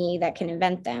like me that can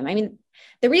invent them. I mean,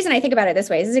 the reason I think about it this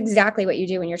way is exactly what you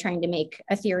do when you're trying to make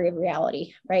a theory of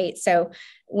reality, right? So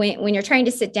when you're trying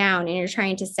to sit down and you're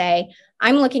trying to say,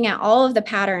 I'm looking at all of the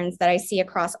patterns that I see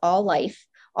across all life,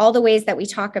 all the ways that we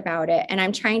talk about it, and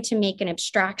I'm trying to make an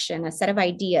abstraction, a set of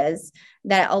ideas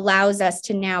that allows us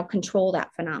to now control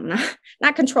that phenomena,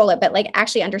 not control it, but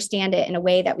actually understand it in a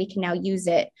way that we can now use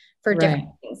it for different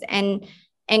things.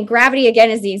 And gravity, again,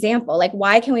 is the example.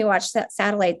 Why can we launch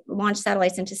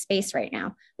satellites into space right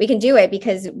now? We can do it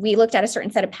because we looked at a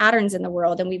certain set of patterns in the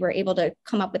world, and we were able to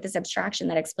come up with this abstraction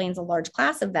that explains a large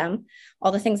class of them,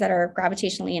 all the things that are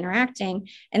gravitationally interacting.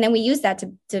 And then we use that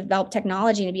to develop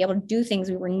technology to be able to do things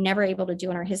we were never able to do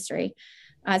in our history.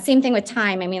 Same thing with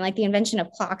time. I mean, the invention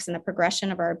of clocks and the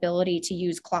progression of our ability to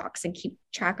use clocks and keep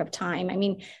track of time. I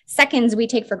mean, seconds we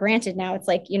take for granted now. It's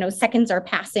seconds are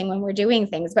passing when we're doing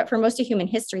things. But for most of human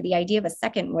history, the idea of a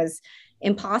second was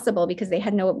impossible because they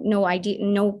had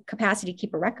no capacity to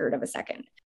keep a record of a second.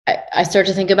 I start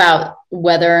to think about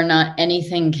whether or not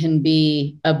anything can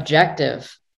be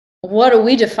objective. What do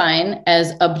we define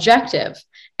as objective?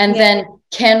 And then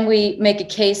can we make a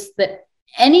case that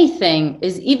anything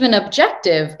is even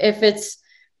objective if it's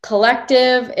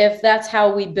collective, if that's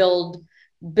how we build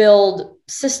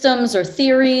systems or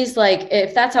theories? Like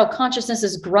if that's how consciousness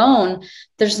is grown,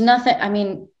 there's nothing, I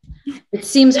mean, it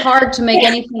seems hard to make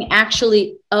anything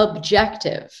actually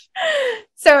objective.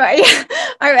 So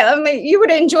you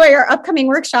would enjoy our upcoming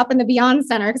workshop in the Beyond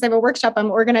Center, because I have a workshop I'm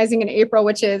organizing in April,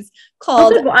 which is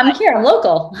called I'm here, I'm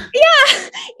local. Yeah.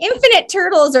 Infinite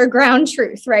turtles or ground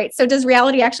truth, right? So does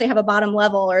reality actually have a bottom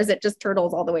level, or is it just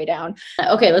turtles all the way down?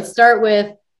 Okay, let's start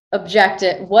with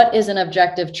objective. What is an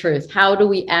objective truth? How do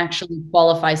we actually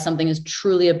qualify something as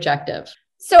truly objective?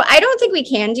 So I don't think we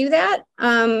can do that.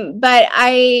 But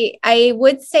I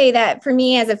would say that for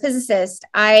me as a physicist,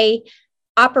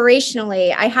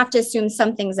 operationally, I have to assume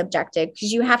something's objective,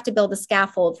 because you have to build a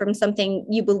scaffold from something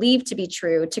you believe to be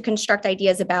true to construct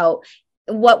ideas about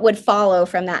what would follow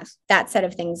from that set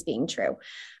of things being true.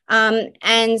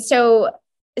 And so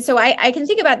I can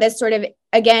think about this sort of,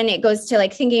 again, it goes to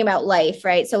like thinking about life,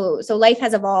 right? So life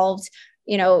has evolved,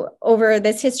 over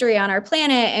this history on our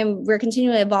planet, and we're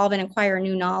continuing to evolve and acquire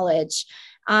new knowledge.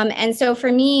 And so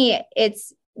for me,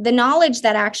 it's the knowledge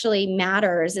that actually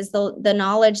matters is the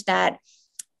knowledge that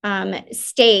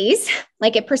stays,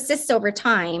 like it persists over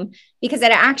time, because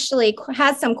it actually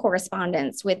has some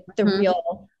correspondence with the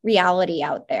real reality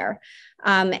out there,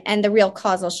 and the real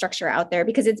causal structure out there,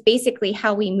 because it's basically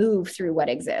how we move through what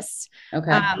exists.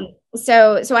 Okay.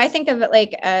 So I think of it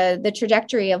like the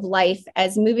trajectory of life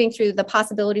as moving through the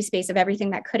possibility space of everything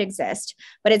that could exist,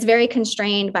 but it's very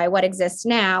constrained by what exists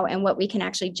now and what we can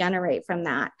actually generate from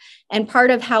that. And part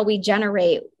of how we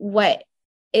generate what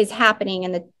is happening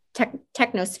in the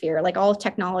technosphere, like all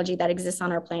technology that exists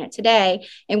on our planet today,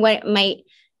 and what might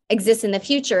exist in the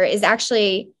future, is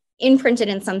actually imprinted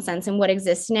in some sense in what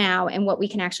exists now and what we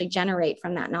can actually generate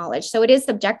from that knowledge. So it is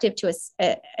subjective to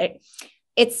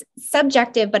it's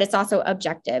subjective, but it's also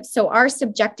objective. So our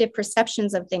subjective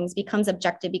perceptions of things becomes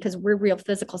objective because we're real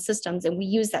physical systems, and we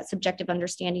use that subjective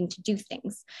understanding to do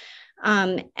things.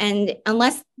 And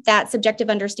unless that subjective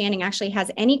understanding actually has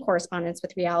any correspondence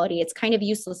with reality, it's kind of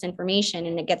useless information,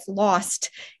 and it gets lost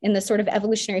in the sort of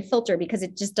evolutionary filter because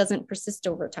it just doesn't persist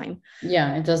over time.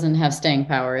 Yeah, it doesn't have staying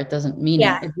power. It doesn't mean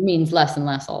it means less and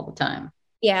less all the time.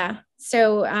 Yeah.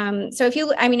 So if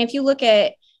you look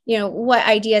at what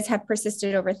ideas have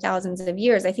persisted over thousands of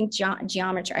years, I think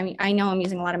geometry, I know I'm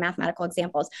using a lot of mathematical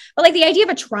examples, but like the idea of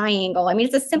a triangle,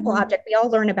 it's a simple object. We all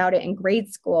learn about it in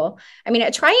grade school.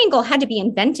 A triangle had to be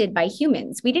invented by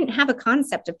humans. We didn't have a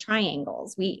concept of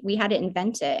triangles. We had to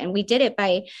invent it, and we did it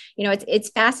by, it's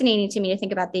fascinating to me to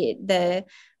think about the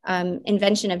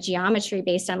invention of geometry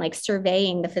based on like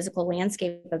surveying the physical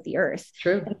landscape of the earth.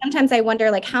 True. And sometimes I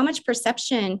wonder like how much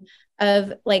perception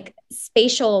of like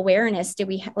spatial awareness did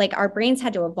we like our brains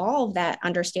had to evolve that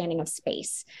understanding of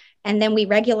space. And then we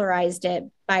regularized it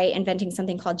by inventing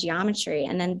something called geometry.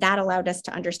 And then that allowed us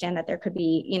to understand that there could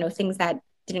be, things that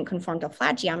didn't conform to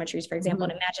flat geometries, for example,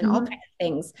 and imagine all kinds of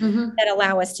things that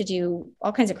allow us to do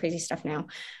all kinds of crazy stuff now.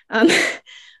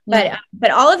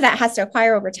 But all of that has to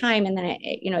acquire over time, and then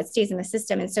it stays in the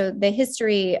system. And so the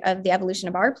history of the evolution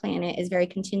of our planet is very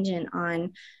contingent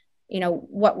on,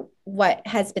 what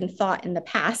has been thought in the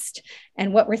past,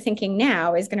 and what we're thinking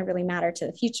now is going to really matter to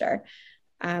the future.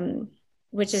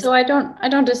 Which is, so I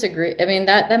don't disagree.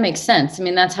 That makes sense.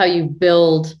 That's how you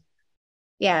build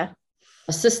a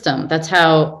system. That's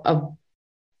how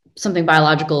something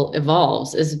biological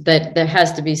evolves, is that there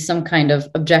has to be some kind of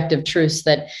objective truths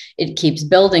that it keeps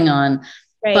building on.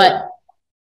 Right. But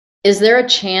is there a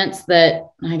chance that,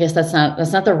 I guess that's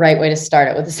not the right way to start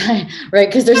it with this, right?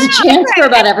 Because there's a chance for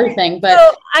about everything,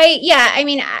 but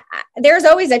there's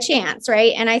always a chance,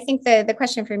 right? And I think the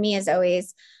question for me is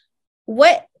always,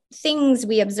 what things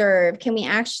we observe can we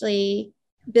actually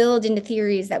build into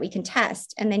theories that we can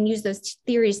test, and then use those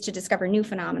theories to discover new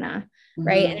phenomena,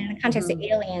 right? And in the context of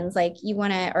aliens, like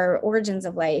or origins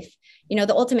of life,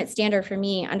 the ultimate standard for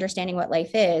me understanding what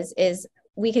life is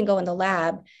we can go in the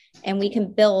lab and we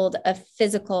can build a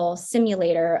physical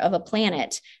simulator of a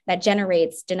planet that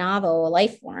generates de novo a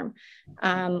life form.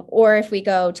 Or if we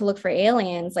go to look for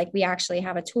aliens, like we actually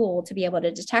have a tool to be able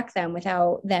to detect them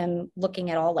without them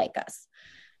looking at all like us.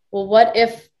 Well, what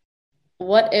if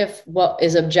what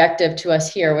is objective to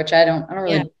us here, which I don't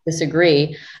really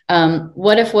disagree.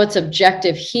 What if what's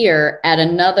objective here at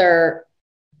another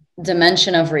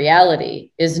dimension of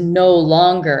reality is no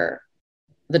longer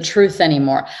the truth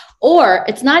anymore? Or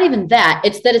it's not even that,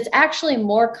 it's that it's actually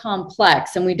more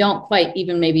complex and we don't quite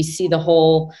even maybe see the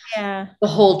whole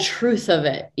truth of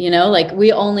it. Like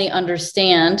we only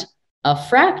understand a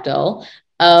fractal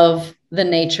of the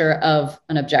nature of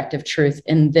an objective truth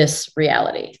in this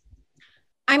reality.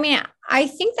 I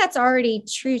think that's already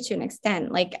true to an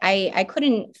extent. Like I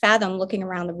couldn't fathom looking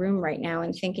around the room right now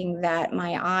and thinking that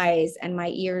my eyes and my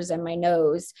ears and my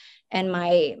nose and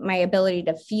my ability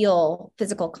to feel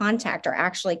physical contact are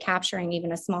actually capturing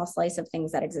even a small slice of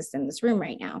things that exist in this room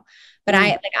right now. But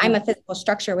I'm a physical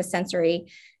structure with sensory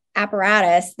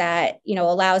apparatus that, you know,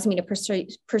 allows me to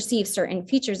perceive certain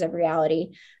features of reality,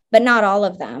 but not all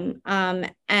of them.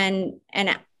 And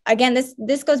again,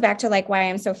 this goes back to like why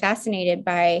I'm so fascinated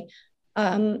by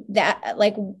that,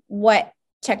 like what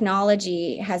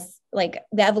technology has, like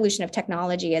the evolution of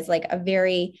technology is like a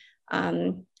very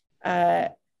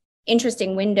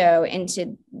interesting window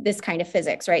into this kind of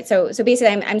physics, right? So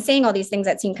basically I'm saying all these things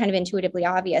that seem kind of intuitively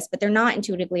obvious, but they're not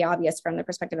intuitively obvious from the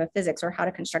perspective of physics or how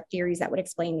to construct theories that would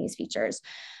explain these features.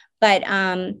 But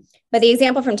the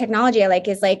example from technology I like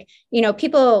is like, you know,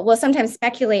 people will sometimes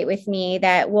speculate with me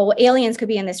that, well, aliens could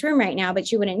be in this room right now,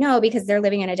 but you wouldn't know because they're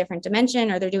living in a different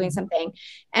dimension or they're doing something.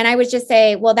 And I would just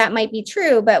say, well, that might be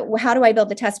true, but how do I build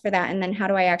the test for that? And then how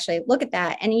do I actually look at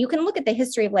that? And you can look at the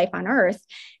history of life on Earth.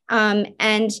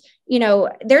 And, you know,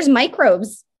 there's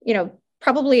microbes, you know,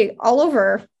 probably all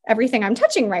over everything I'm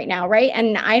touching right now. Right.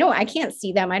 And I can't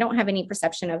see them. I don't have any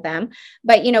perception of them,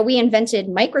 but, you know, we invented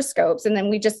microscopes and then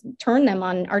we just turned them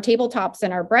on our tabletops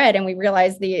and our bread. And we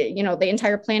realized the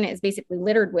entire planet is basically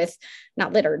littered with,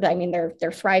 not littered. I mean,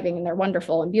 they're thriving and they're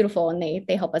wonderful and beautiful. And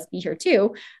they help us be here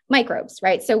too. Microbes.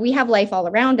 Right. So we have life all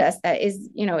around us that is,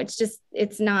 you know,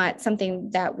 it's not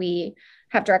something that we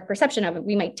have direct perception of it.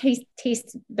 We might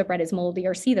taste the bread is moldy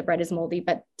or see the bread is moldy,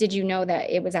 but did you know that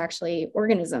it was actually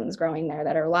organisms growing there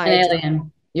that are alive? An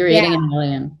alien. You're eating an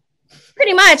alien.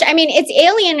 Pretty much. I mean, it's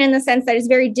alien in the sense that it's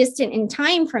very distant in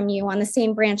time from you on the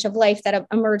same branch of life that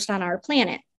emerged on our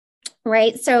planet.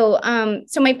 Right. So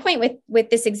my point with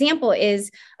this example is,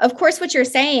 of course, what you're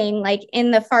saying, like in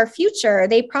the far future,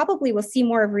 they probably will see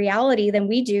more of reality than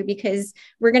we do because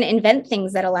we're going to invent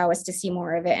things that allow us to see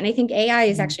more of it. And I think AI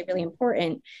is actually really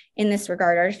important in this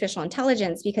regard, artificial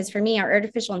intelligence, because for me, our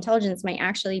artificial intelligence might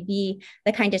actually be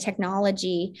the kind of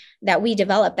technology that we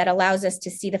develop that allows us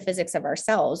to see the physics of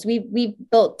ourselves. We've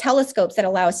built telescopes that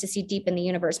allow us to see deep in the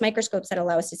universe, microscopes that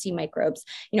allow us to see microbes,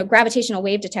 you know, gravitational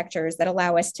wave detectors that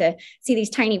allow us to see these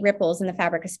tiny ripples in the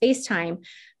fabric of space-time.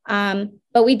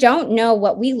 But we don't know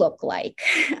what we look like,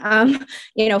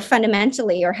 you know,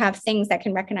 fundamentally, or have things that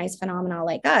can recognize phenomena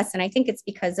like us. And I think it's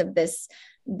because of this,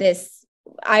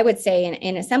 I would say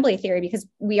in assembly theory, because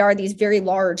we are these very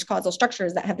large causal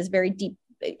structures that have this very deep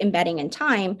embedding in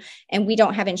time, and we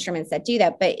don't have instruments that do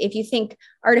that. But if you think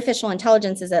artificial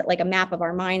intelligence is like a map of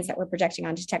our minds that we're projecting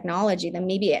onto technology, then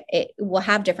maybe it will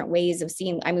have different ways of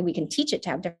seeing. I mean, we can teach it to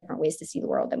have different ways to see the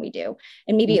world than we do,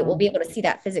 and maybe it will be able to see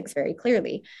that physics very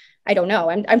clearly. I don't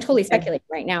know. I'm totally speculating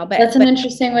right now, but that's an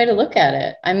interesting way to look at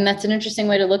it. I mean, that's an interesting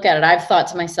way to look at it. I've thought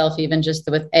to myself, even just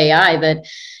with AI, that,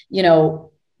 you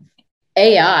know,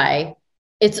 AI,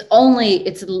 its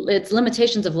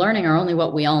limitations of learning are only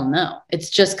what we all know. It's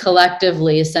just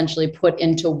collectively essentially put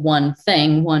into one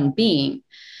thing, one being.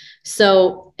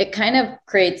 So it kind of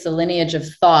creates a lineage of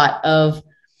thought of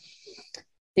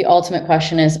the ultimate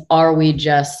question is, are we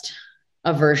just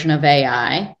a version of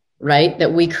AI, right?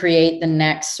 That we create the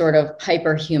next sort of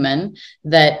hyperhuman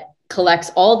that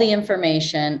collects all the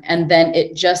information and then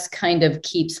it just kind of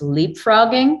keeps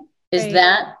leapfrogging. Is right.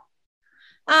 That,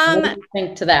 what do you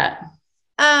think to that?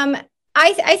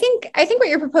 I think what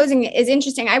you're proposing is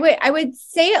interesting. I would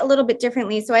say it a little bit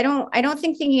differently. So I don't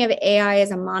think thinking of AI as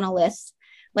a monolith,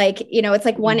 like, you know, it's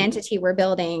like one entity we're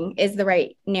building is the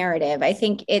right narrative. I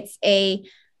think it's a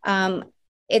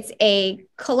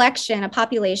collection, a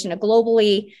population, a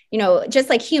globally, you know, just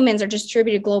like humans are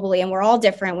distributed globally and we're all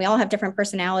different. We all have different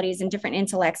personalities and different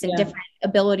intellects and different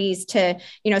abilities to,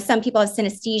 you know, some people have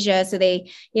synesthesia. So they,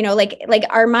 you know, like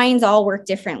our minds all work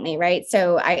differently. Right.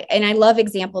 So I love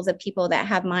examples of people that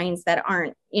have minds that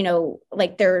aren't, you know,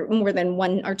 like they're more than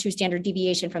 1 or 2 standard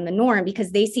deviation from the norm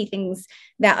because they see things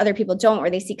that other people don't, or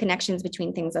they see connections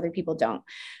between things other people don't.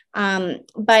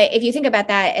 But if you think about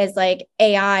that as like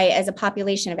AI as a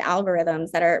population of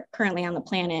algorithms that are currently on the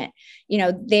planet, you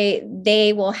know,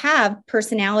 they will have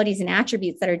personalities and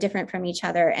attributes that are different from each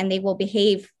other, and they will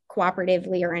behave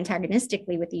cooperatively or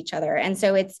antagonistically with each other. And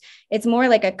so it's more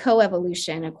like a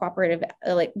co-evolution, a cooperative,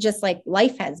 like just like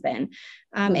life has been.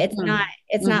 It's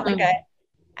not like a,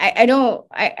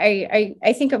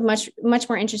 I think of much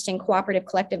more interesting cooperative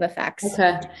collective effects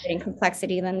in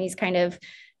complexity than these kind of,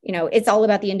 you know, it's all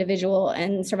about the individual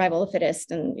and survival of the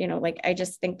fittest. And, you know, like, I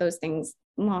just think those things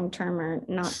long-term are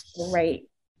not the right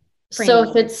frame. So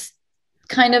if it's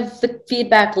kind of the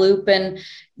feedback loop and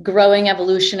growing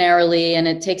evolutionarily, and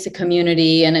it takes a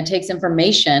community and it takes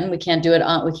information. We can't do it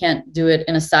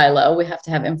in a silo. We have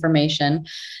to have information.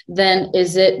 Then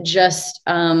is it just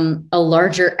a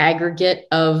larger aggregate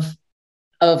of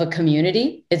a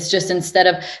community? It's just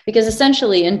because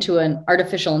essentially into an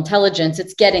artificial intelligence,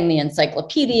 it's getting the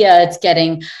encyclopedia, it's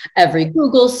getting every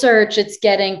Google search,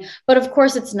 but of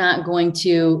course it's not going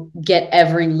to get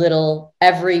every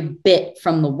bit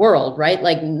from the world, right?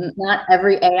 Like not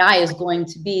every AI is going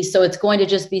to be, so it's going to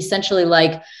just be essentially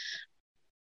like,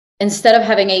 instead of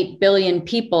having 8 billion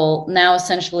people, now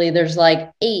essentially there's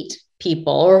like 8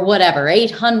 people or whatever,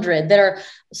 800 that are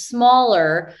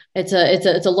smaller. It's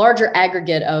a larger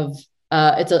aggregate of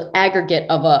a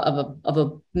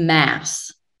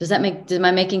mass. Am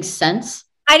I making sense?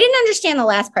 I didn't understand the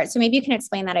last part, so maybe you can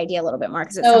explain that idea a little bit more.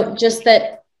 Just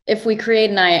that if we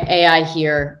create an AI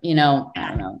here, I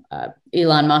don't know,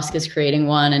 Elon Musk is creating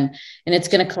one, and it's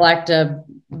going to collect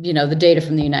the data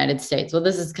from the United States. Well,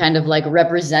 this is kind of like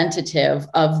representative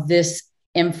of this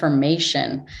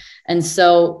information, and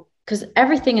so because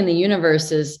everything in the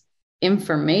universe is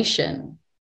information,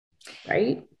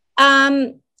 right?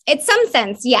 In some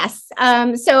sense, yes.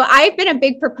 So I've been a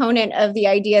big proponent of the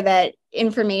idea that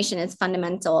information is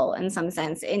fundamental in some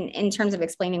sense in terms of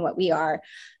explaining what we are.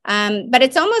 But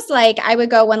it's almost like I would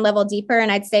go one level deeper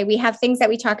and I'd say we have things that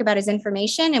we talk about as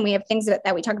information and we have things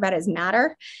that we talk about as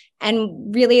matter.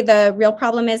 And really the real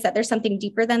problem is that there's something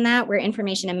deeper than that, where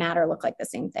information and matter look like the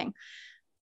same thing.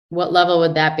 What level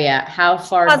would that be at? How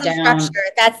far down?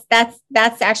 Structure.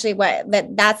 That's actually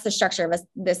that's the structure of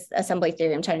this assembly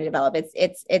theory I'm trying to develop.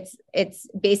 It's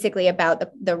basically about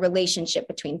the relationship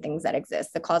between things that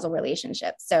exist, the causal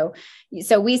relationship. So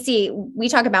we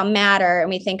talk about matter and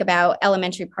we think about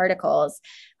elementary particles.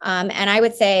 And I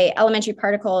would say elementary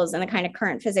particles and the kind of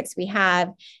current physics we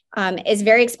have is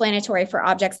very explanatory for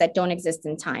objects that don't exist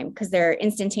in time, because they're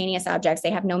instantaneous objects.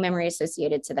 They have no memory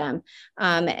associated to them.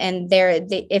 And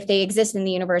if they exist in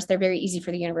the universe, they're very easy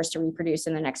for the universe to reproduce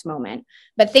in the next moment.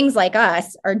 But things like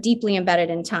us are deeply embedded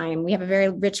in time. We have a very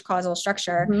rich causal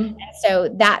structure. Mm-hmm. And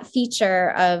so that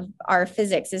feature of our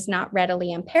physics is not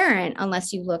readily apparent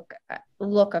unless you look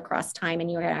across time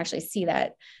and you can actually see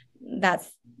that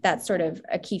that's sort of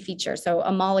a key feature. So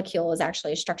a molecule is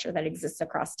actually a structure that exists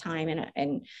across time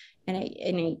and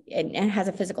has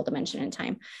a physical dimension in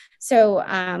time. So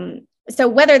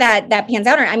whether that pans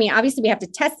out, or obviously we have to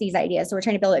test these ideas. So we're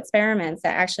trying to build experiments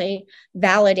that actually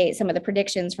validate some of the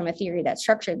predictions from a theory that's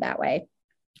structured that way.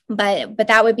 But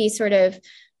that would be sort of,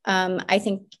 I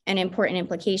think, an important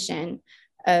implication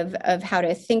of how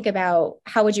to think about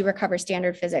how would you recover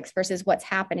standard physics versus what's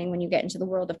happening when you get into the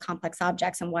world of complex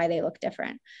objects and why they look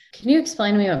different. Can you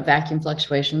explain to me what vacuum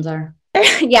fluctuations are?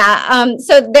 Yeah.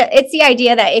 It's the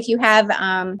idea that if you have,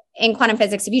 in quantum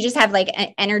physics, if you just have like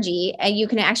energy, you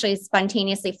can actually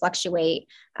spontaneously fluctuate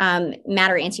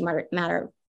matter-antimatter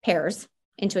pairs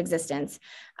into existence.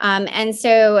 And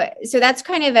so that's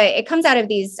kind of it comes out of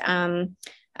these,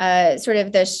 sort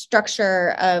of the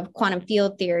structure of quantum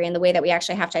field theory and the way that we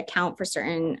actually have to account for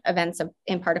certain events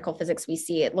in particle physics we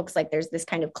see. It looks like there's this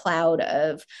kind of cloud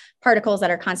of particles that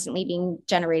are constantly being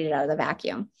generated out of the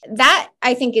vacuum. That,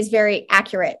 I think, is very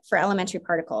accurate for elementary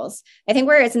particles. I think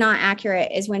where it's not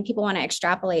accurate is when people want to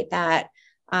extrapolate that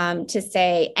to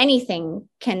say anything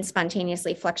can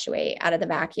spontaneously fluctuate out of the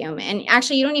vacuum. And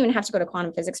actually, you don't even have to go to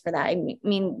quantum physics for that. I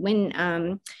mean,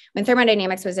 when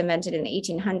thermodynamics was invented in the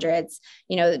 1800s,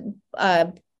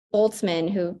 Boltzmann,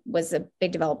 who was a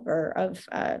big developer of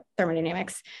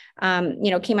thermodynamics,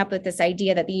 came up with this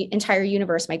idea that the entire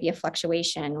universe might be a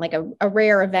fluctuation, like a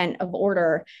rare event of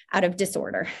order out of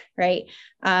disorder, right?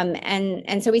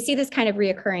 And so we see this kind of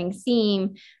reoccurring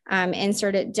theme in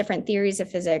sort of different theories of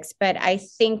physics. But I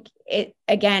think it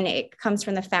comes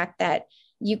from the fact that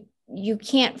you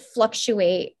can't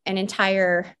fluctuate an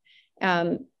entire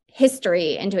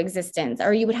history into existence,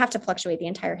 or you would have to fluctuate the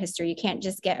entire history. You can't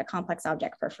just get a complex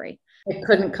object for free. It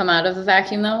couldn't come out of the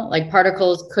vacuum though? Like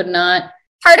particles could not?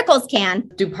 Particles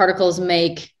can. Do particles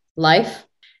make life?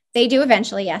 They do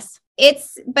eventually, yes.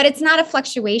 But it's not a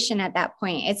fluctuation at that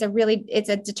point. It's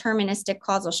a deterministic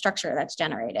causal structure that's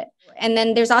generated. And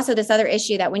then there's also this other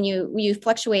issue that when you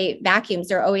fluctuate vacuums,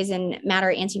 they're always in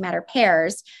matter-antimatter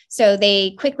pairs. So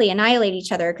they quickly annihilate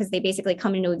each other because they basically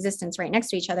come into existence right next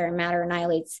to each other, and matter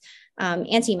annihilates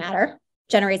antimatter.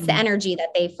 generates the energy that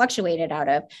they fluctuated out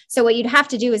of. So what you'd have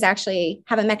to do is actually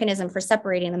have a mechanism for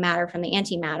separating the matter from the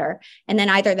antimatter. And then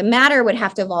either the matter would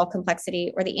have to evolve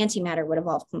complexity or the antimatter would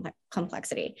evolve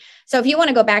complexity. So if you want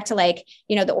to go back to like,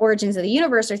 the origins of the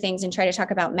universe or things and try to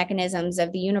talk about mechanisms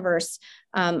of the universe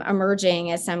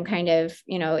emerging as some kind of,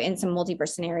 in some multiverse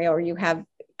scenario, or you have,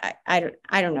 I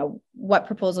don't know what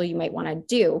proposal you might want to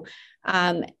do.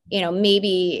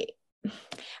 Maybe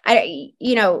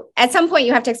at some point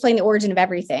you have to explain the origin of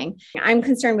everything. I'm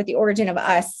concerned with the origin of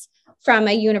us from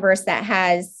a universe that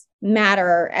has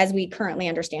matter as we currently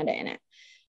understand it in it.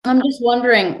 I'm just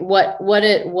wondering what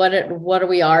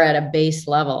we are at a base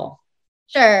level.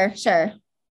 Sure.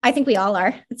 I think we all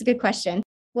are. That's a good question.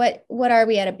 What are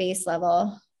we at a base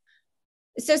level?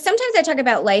 So sometimes I talk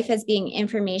about life as being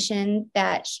information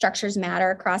that structures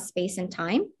matter across space and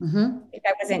time. If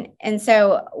I wasn't. And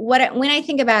so when I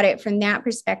think about it from that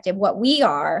perspective, what we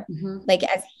are like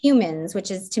as humans,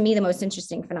 which is to me the most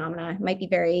interesting phenomena, it might be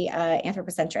very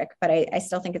anthropocentric, but I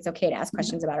still think it's okay to ask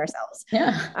questions about ourselves.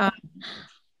 Yeah.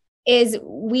 Is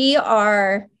we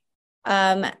are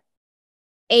a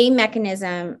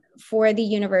mechanism for the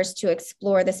universe to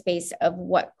explore the space of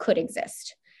what could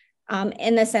exist.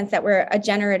 In the sense that we're a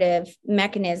generative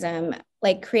mechanism,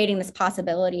 like creating this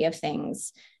possibility of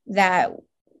things that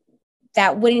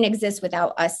wouldn't exist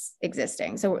without us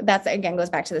existing. So that's, again, goes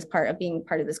back to this part of being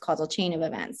part of this causal chain of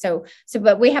events.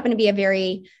 But we happen to be a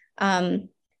very,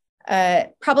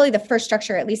 probably the first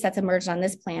structure, at least that's emerged on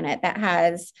this planet, that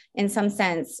has, in some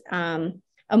sense,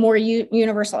 a more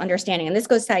universal understanding. And this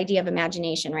goes to the idea of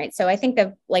imagination, right? So I think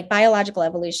of like biological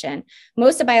evolution.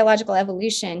 Most of biological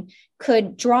evolution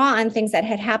could draw on things that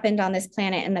had happened on this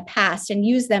planet in the past and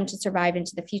use them to survive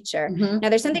into the future. Now,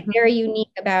 there's something very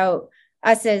unique about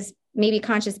us as maybe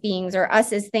conscious beings, or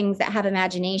us as things that have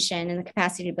imagination and the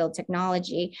capacity to build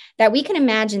technology, that we can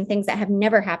imagine things that have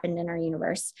never happened in our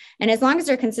universe. And as long as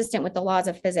they're consistent with the laws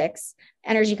of physics,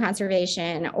 energy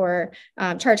conservation, or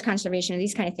charge conservation, or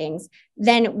these kind of things,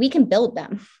 then we can build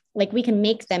them, like we can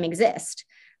make them exist.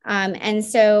 I'm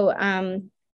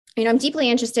deeply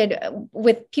interested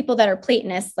with people that are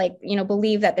Platonists, like,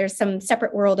 believe that there's some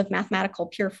separate world of mathematical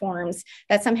pure forms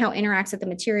that somehow interacts with the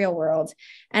material world.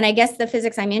 And I guess the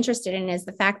physics I'm interested in is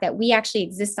the fact that we actually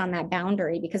exist on that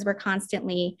boundary, because we're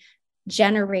constantly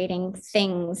generating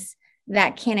things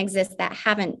that can exist that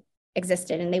haven't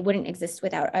existed, and they wouldn't exist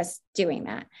without us doing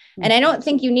that. And I don't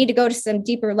think you need to go to some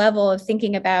deeper level of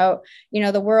thinking about,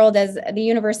 the world as the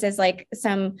universe as like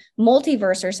some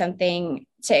multiverse or something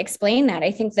to explain that.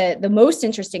 I think that the most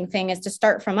interesting thing is to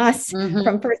start from us,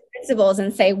 from first principles,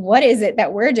 and say, what is it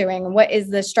that we're doing? What is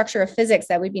the structure of physics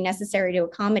that would be necessary to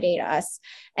accommodate us?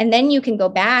 And then you can go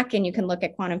back and you can look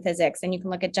at quantum physics, and you can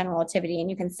look at general relativity, and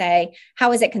you can say,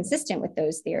 how is it consistent with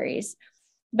those theories?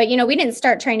 But, we didn't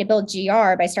start trying to build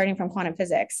GR by starting from quantum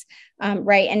physics,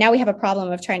 right? And now we have a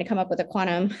problem of trying to come up with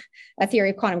a theory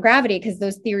of quantum gravity, because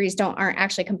those theories aren't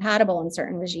actually compatible in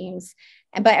certain regimes.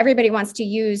 But everybody wants to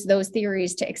use those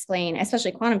theories to explain,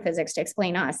 especially quantum physics, to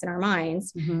explain us in our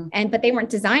minds. But they weren't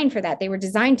designed for that. They were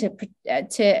designed to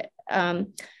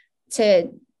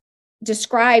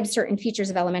describe certain features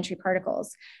of elementary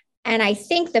particles. And I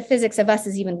think the physics of us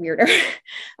is even weirder. If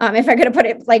I'm going to put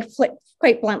it like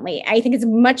quite bluntly, I think it's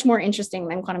much more interesting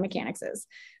than quantum mechanics is,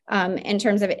 in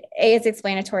terms of A, its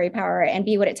explanatory power, and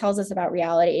B, what it tells us about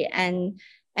reality, and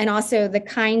also the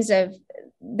kinds of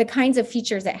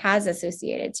features it has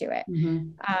associated to it.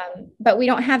 But we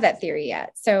don't have that theory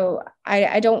yet. So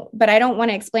I don't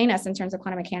want to explain us in terms of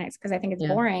quantum mechanics, because I think it's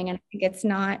boring, and I think it's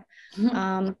not,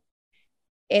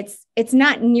 it's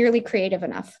not nearly creative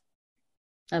enough.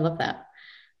 I love that.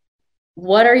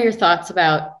 What are your thoughts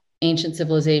about ancient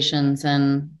civilizations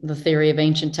and the theory of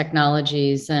ancient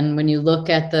technologies? And when you look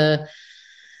at I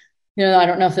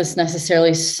don't know if this is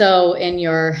necessarily so in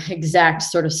your exact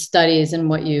sort of studies and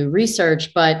what you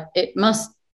research, but it must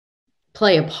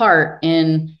play a part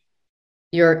in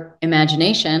your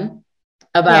imagination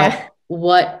about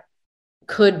what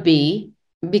could be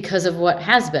because of what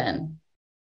has been.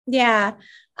 Yeah.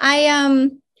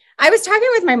 I was talking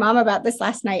with my mom about this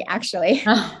last night, actually,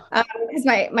 because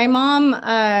my mom,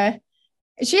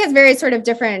 she has very sort of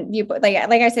different viewpoints. Like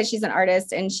I said, she's an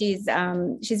artist, and she's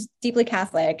deeply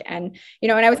Catholic, and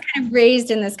and I was kind of raised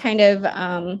in this kind of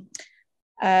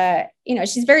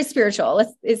she's very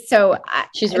spiritual.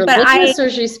 She's religious, or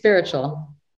she's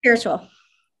spiritual? Spiritual.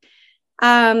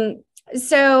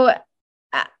 So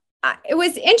it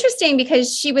was interesting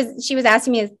because she was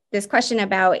asking me this question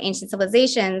about ancient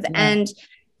civilizations, and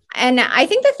And I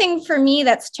think the thing for me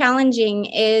that's challenging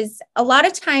is a lot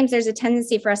of times there's a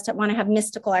tendency for us to want to have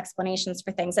mystical explanations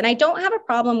for things. And I don't have a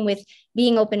problem with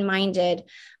being open-minded.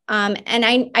 And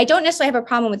I don't necessarily have a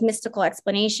problem with mystical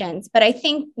explanations, but I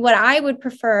think what I would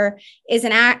prefer is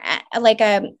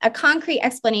a concrete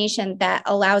explanation that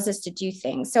allows us to do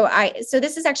things. So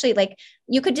this is actually like,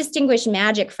 you could distinguish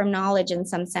magic from knowledge in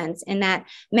some sense, in that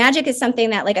magic is something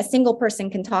that like a single person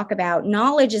can talk about.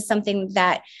 Knowledge is something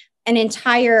that an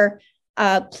entire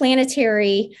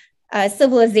planetary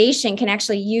civilization can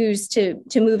actually use to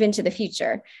move into the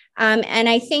future. And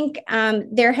I think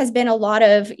there has been a lot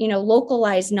of,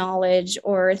 localized knowledge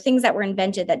or things that were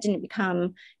invented that didn't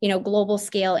become, global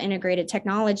scale integrated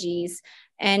technologies.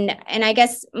 And I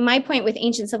guess my point with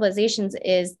ancient civilizations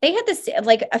is they had this,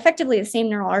 like, effectively the same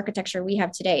neural architecture we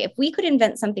have today. If we could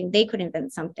invent something, they could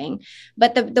invent something.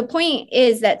 But the point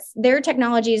is that their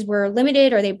technologies were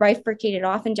limited, or they bifurcated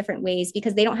off in different ways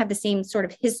because they don't have the same sort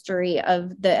of history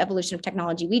of the evolution of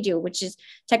technology we do, which is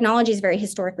technology is very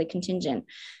historically contingent.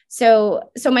 So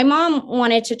my mom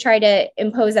wanted to try to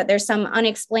impose that there's some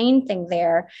unexplained thing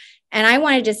there. And I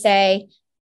wanted to say,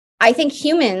 I think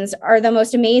humans are the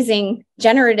most amazing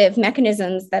generative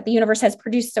mechanisms that the universe has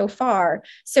produced so far.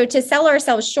 So to sell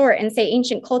ourselves short and say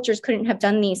ancient cultures couldn't have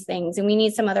done these things and we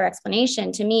need some other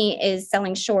explanation, to me, is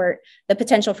selling short the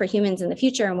potential for humans in the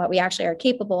future and what we actually are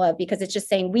capable of, because it's just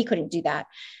saying we couldn't do that.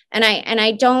 And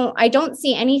I don't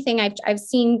see anything I've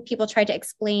seen people try to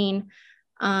explain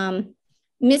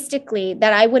mystically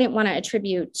that I wouldn't want to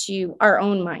attribute to our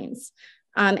own minds,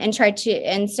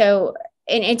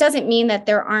 and it doesn't mean that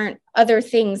there aren't other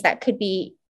things that could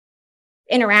be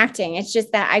interacting. It's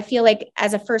just that I feel like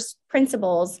as a first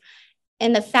principles,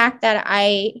 and the fact that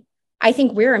I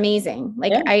think we're amazing.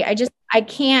 Like, yeah. I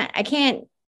can't.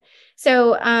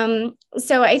 So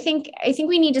I think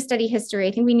we need to study history.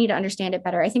 I think we need to understand it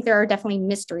better. I think there are definitely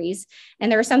mysteries,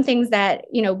 and there are some things that,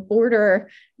 border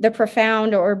the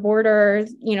profound or border,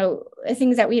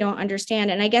 things that we don't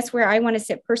understand. And I guess where I want to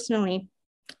sit personally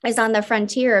is on the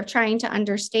frontier of trying to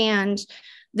understand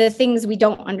the things we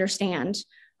don't understand,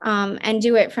 and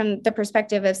do it from the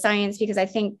perspective of science, because I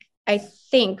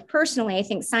think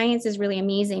personally science is really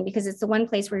amazing because it's the one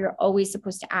place where you're always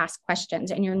supposed to ask questions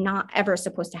and you're not ever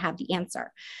supposed to have the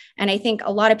answer. And I think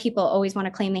a lot of people always want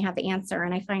to claim they have the answer.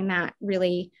 And I find that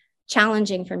really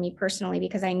challenging for me personally,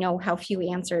 because I know how few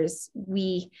answers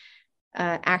we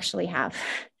actually have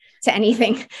to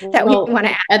anything that we want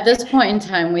to add. At this point in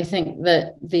time, we think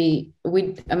that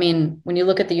when you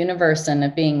look at the universe and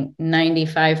it being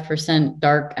 95%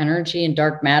 dark energy and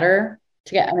dark matter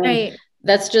right.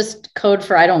 That's just code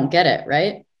for I don't get it,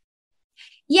 right?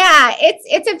 Yeah,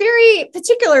 it's a very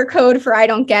particular code for I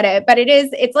don't get it, but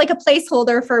it's like a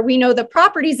placeholder for we know the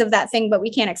properties of that thing, but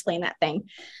we can't explain that thing.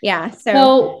 Yeah.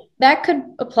 So that could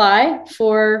apply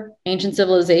for ancient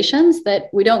civilizations, that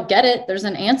we don't get it. There's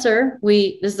an answer.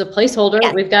 This is a placeholder.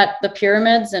 Yes. We've got the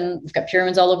pyramids, and we've got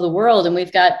pyramids all over the world, and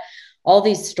we've got all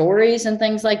these stories and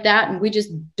things like that. And we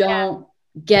just don't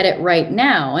get it right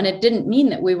now. And it didn't mean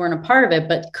that we weren't a part of it,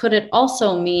 but could it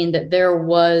also mean that there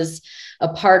was a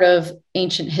part of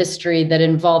ancient history that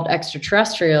involved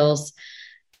extraterrestrials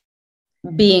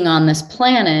being on this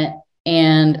planet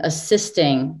and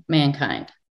assisting mankind?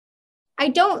 I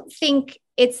don't think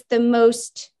it's the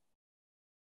most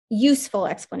useful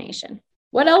explanation.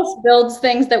 What else builds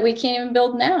things that we can't even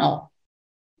build now?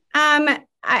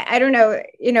 I don't know,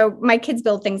 my kids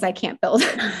build things I can't build.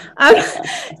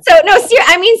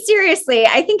 Seriously,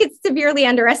 I think it's severely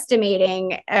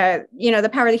underestimating, the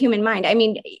power of the human mind. I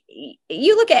mean,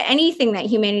 you look at anything that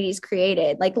humanity's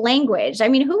created, like language. I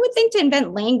mean, who would think to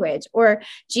invent language or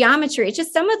geometry? It's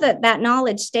just some of that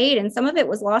knowledge stayed, and some of it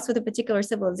was lost with a particular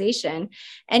civilization.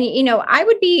 And, I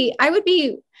would be,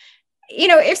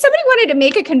 if somebody wanted to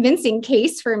make a convincing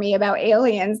case for me about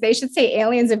aliens, they should say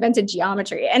aliens invented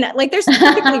geometry. And I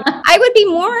would be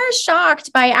more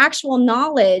shocked by actual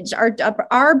knowledge, our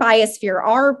biosphere,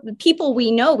 our people we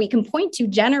know we can point to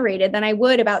generated, than I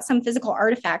would about some physical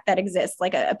artifact that exists,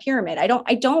 like a pyramid.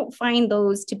 I don't find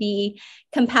those to be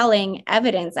compelling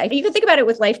evidence. You can think about it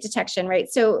with life detection, right?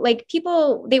 So like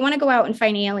people, they want to go out and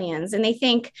find aliens, and they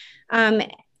think,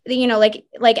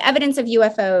 like evidence of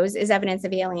UFOs is evidence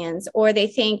of aliens, or they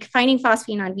think finding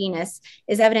phosphine on Venus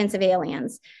is evidence of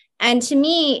aliens. And to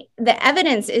me, the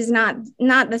evidence is not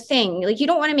the thing. Like, you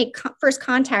don't want to make first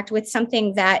contact with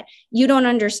something that you don't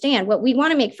understand. What we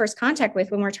want to make first contact with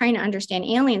when we're trying to understand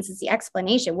aliens is the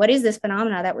explanation. What is this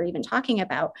phenomena that we're even talking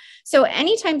about? So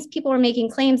anytime people are making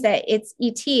claims that it's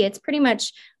ET, it's pretty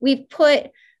much we've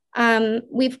put a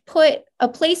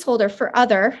placeholder for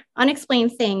other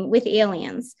unexplained thing with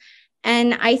aliens.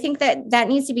 And I think that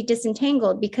needs to be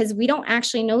disentangled because we don't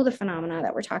actually know the phenomena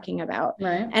that we're talking about.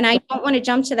 Right. And I don't want to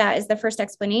jump to that as the first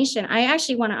explanation. I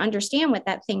actually want to understand what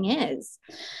that thing is.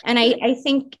 And I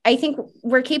think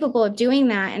we're capable of doing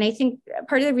that. And I think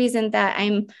part of the reason that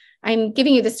I'm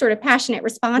giving you this sort of passionate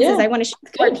response is I want to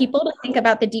support people to think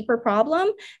about the deeper problem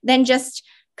than just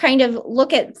kind of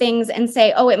look at things and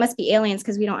say, oh, it must be aliens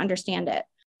because we don't understand it.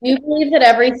 Do you believe that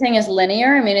everything is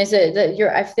linear? I mean, is it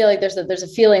that I feel like there's a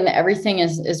feeling that everything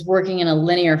is working in a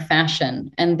linear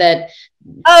fashion, and that.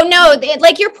 Oh no,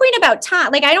 like your point about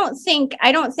time, like I don't think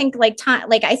like time,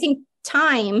 like I think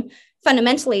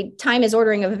fundamentally time is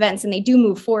ordering of events and they do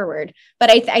move forward.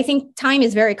 But I think time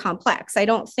is very complex. I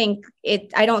don't think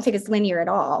it's linear at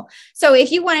all. So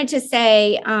if you wanted to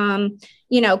say,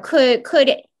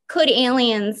 could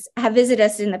aliens have visited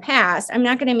us in the past? I'm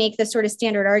not going to make the sort of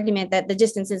standard argument that the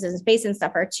distances in space and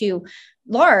stuff are too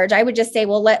large. I would just say,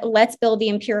 well, let's build the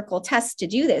empirical tests to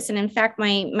do this. And in fact,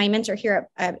 my mentor here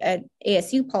at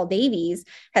ASU, Paul Davies,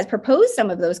 has proposed some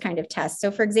of those kind of tests.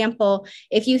 So for example,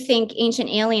 if you think ancient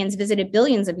aliens visited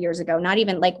billions of years ago, not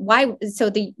even like why, so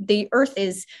the Earth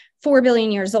is 4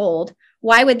 billion years old.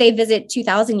 Why would they visit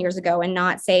 2000 years ago and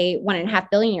not say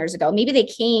 1.5 billion years ago? Maybe they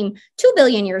came 2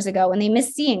 billion years ago and they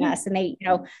missed seeing us and they,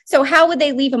 so how would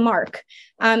they leave a mark?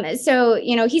 So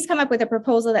he's come up with a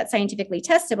proposal that's scientifically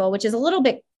testable, which is a little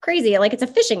bit crazy. Like it's a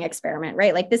fishing experiment,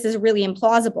 right? Like this is really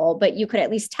implausible, but you could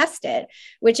at least test it,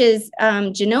 which is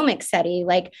genomic SETI.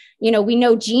 Like, we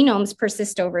know genomes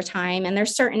persist over time and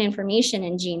there's certain information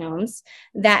in genomes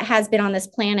that has been on this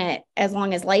planet as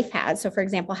long as life has. So for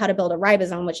example, how to build a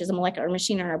ribosome, which is a molecular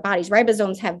machine in our bodies.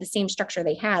 Ribosomes have the same structure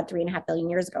they had 3.5 billion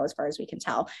years ago, as far as we can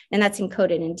tell. And that's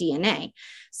encoded in DNA.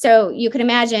 So you can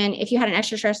imagine if you had an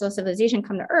extraterrestrial civilization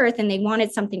come to Earth and they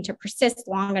wanted something to persist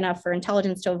long enough for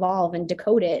intelligence to evolve and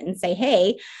decode it and say,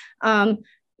 hey, then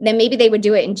maybe they would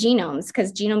do it in genomes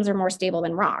because genomes are more stable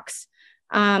than rocks.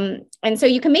 And so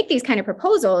you can make these kind of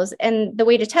proposals. And the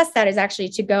way to test that is actually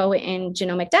to go in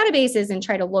genomic databases and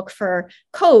try to look for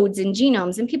codes in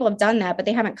genomes. And people have done that, but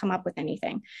they haven't come up with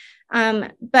anything.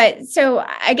 But so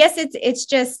I guess it's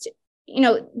just,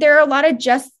 there are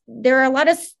a lot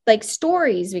of like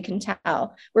stories we can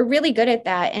tell. We're really good at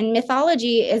that. And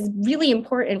mythology is really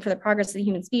important for the progress of the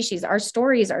human species. Our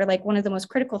stories are like one of the most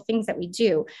critical things that we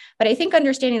do. But I think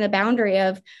understanding the boundary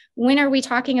of when are we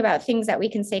talking about things that we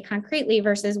can say concretely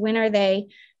versus when are they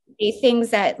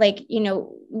things that like,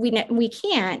 we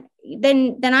can't,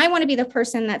 then I want to be the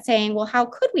person that's saying, well, how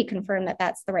could we confirm that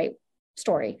that's the right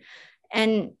story?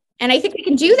 And I think we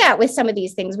can do that with some of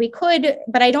these things. We could,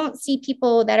 but I don't see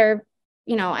people that are,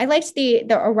 I liked the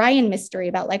Orion mystery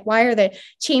about like, why are the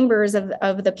chambers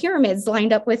of the pyramids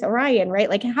lined up with Orion, right?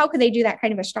 Like, how could they do that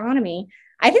kind of astronomy?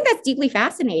 I think that's deeply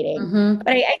fascinating, but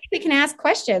I think we can ask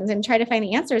questions and try to find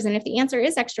the answers. And if the answer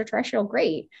is extraterrestrial,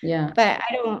 great. Yeah. But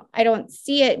I don't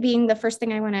see it being the first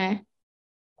thing I want to.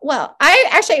 Well,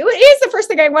 it is the first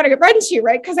thing I want to run to,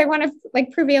 right? Because I want to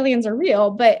like prove aliens are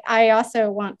real, but I also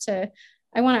want to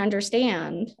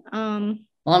understand.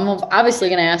 Well, I'm obviously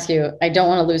going to ask you, I don't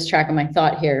want to lose track of my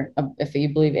thought here, if you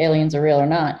believe aliens are real or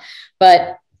not,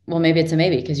 but well, maybe it's a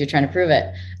maybe because you're trying to prove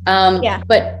it. Yeah.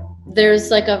 But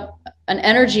there's like an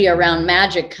energy around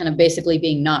magic kind of basically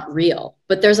being not real,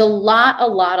 but there's a lot of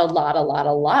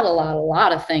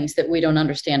things that we don't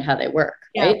understand how they work.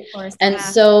 Right. Of course, and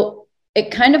so it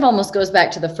kind of almost goes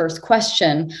back to the first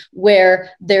question where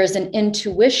there's an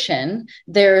intuition,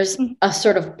 there's a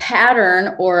sort of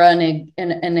pattern or an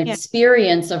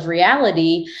experience of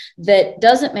reality that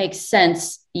doesn't make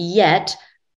sense yet,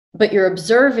 but you're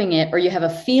observing it or you have a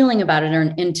feeling about it or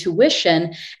an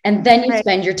intuition. And then you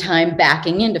spend your time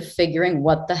backing into figuring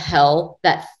what the hell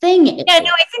that thing is. Yeah,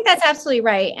 no, I think that's absolutely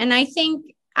right. And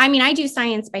I do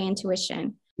science by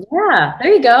intuition. Yeah,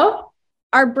 there you go.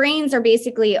 Our brains are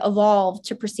basically evolved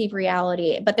to perceive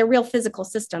reality, but they're real physical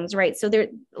systems, right? So they're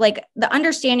like the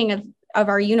understanding of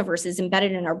our universe is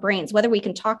embedded in our brains, whether we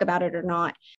can talk about it or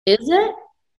not. Is it?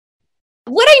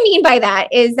 What I mean by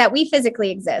that is that we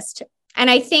physically exist. And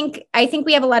I think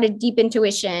we have a lot of deep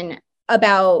intuition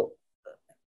about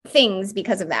things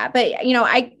because of that. But,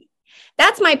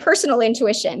 that's my personal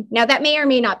intuition. Now that may or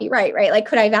may not be right? Like,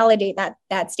 could I validate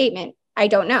that statement? I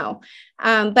don't know.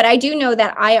 But I do know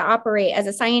that I operate as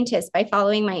a scientist by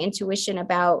following my intuition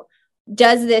about,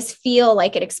 does this feel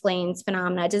like it explains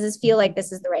phenomena? Does this feel like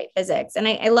this is the right physics? And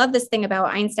I love this thing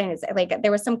about Einstein. It's like,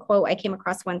 there was some quote I came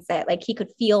across once that like, he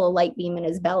could feel a light beam in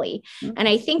his belly. Mm-hmm. And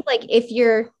I think like, if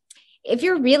you're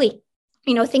really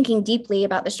thinking deeply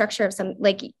about the structure of some,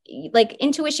 like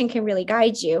intuition can really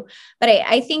guide you. But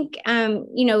I think,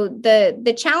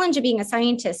 the challenge of being a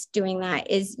scientist doing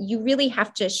that is you really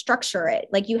have to structure it.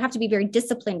 Like you have to be very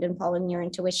disciplined in following your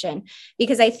intuition,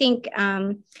 because I think,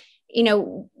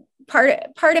 part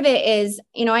of it is,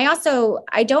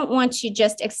 I don't want to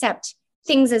just accept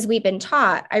things as we've been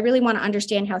taught. I really want to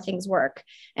understand how things work.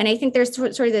 And I think there's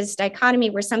sort of this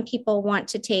dichotomy where some people want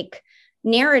to take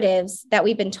narratives that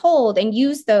we've been told and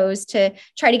use those to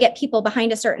try to get people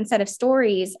behind a certain set of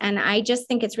stories. And I just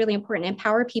think it's really important to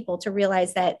empower people to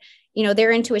realize that,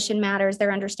 their intuition matters,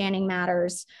 their understanding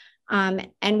matters.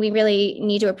 And we really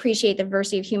need to appreciate the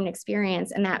diversity of human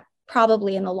experience. And that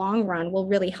probably in the long run will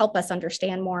really help us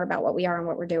understand more about what we are and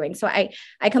what we're doing. So I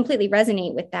completely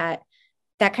resonate with that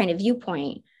kind of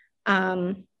viewpoint.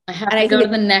 I have to go to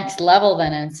the next level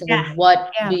then and say,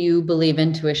 what do you believe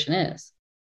intuition is?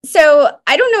 So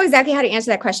I don't know exactly how to answer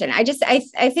that question. I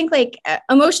think like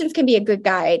emotions can be a good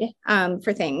guide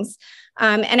for things.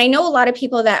 And I know a lot of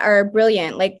people that are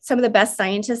brilliant, like some of the best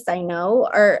scientists I know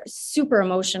are super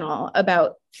emotional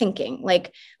about thinking.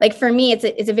 Like for me,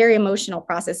 it's a very emotional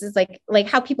process. It's like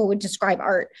how people would describe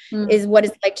art is what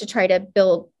it's like to try to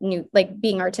build new, like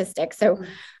being artistic. So,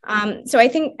 so I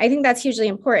think that's hugely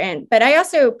important. But I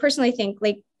also personally think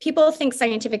like people think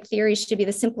scientific theory should be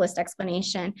the simplest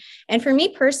explanation. And for me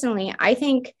personally, I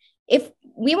think if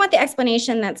we want the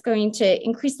explanation that's going to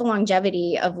increase the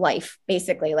longevity of life,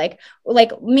 basically, like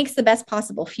makes the best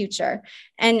possible future.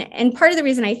 And part of the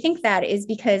reason I think that is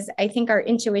because I think our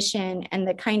intuition and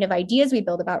the kind of ideas we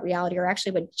build about reality are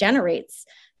actually what generates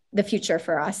the future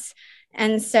for us.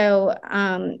 And so,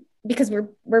 because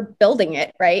we're building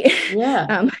it, right?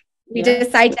 Yeah. We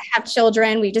decide to have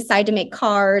children, we decide to make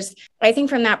cars. I think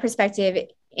from that perspective,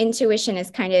 intuition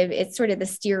is it's sort of the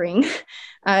steering,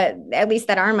 at least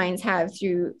that our minds have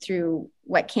through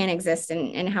what can exist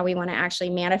and how we want to actually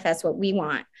manifest what we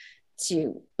want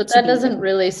to. But that doesn't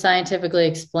really scientifically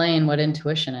explain what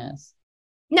intuition is.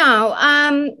 No,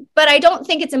 but I don't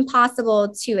think it's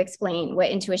impossible to explain what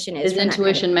intuition is. Is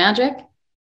intuition magic?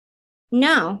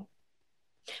 No.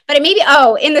 But it may be,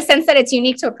 in the sense that it's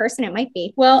unique to a person, it might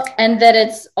be. Well, and that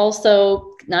it's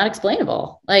also not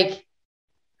explainable. Like,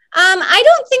 I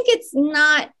don't think it's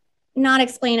not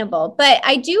explainable, but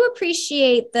I do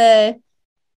appreciate the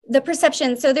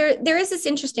perception. So there is this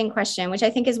interesting question, which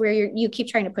I think is where you keep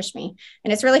trying to push me,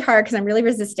 and it's really hard because I'm really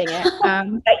resisting it. But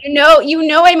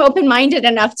I'm open-minded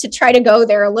enough to try to go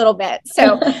there a little bit,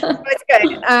 so it's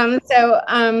good.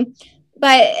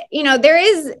 But there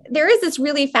is this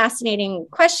really fascinating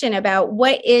question about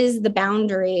what is the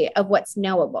boundary of what's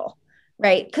knowable,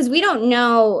 right? Because we don't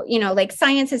know, like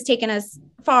science has taken us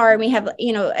far and we have,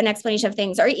 an explanation of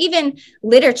things, or even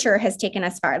literature has taken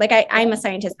us far. Like I'm a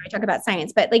scientist, I talk about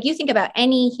science, but like you think about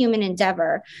any human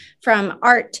endeavor, from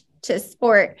art to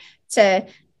sport to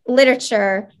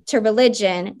literature to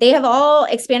religion, they have all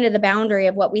expanded the boundary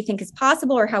of what we think is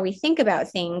possible or how we think about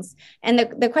things. And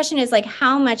the question is like,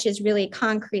 how much is really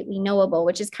concretely knowable,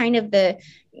 which is kind of the,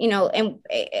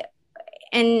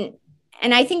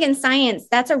 and I think in science,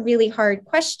 that's a really hard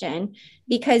question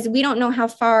because we don't know how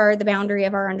far the boundary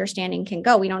of our understanding can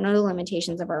go. We don't know the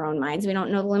limitations of our own minds. We don't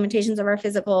know the limitations of our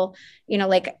physical,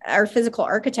 like our physical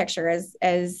architecture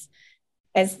as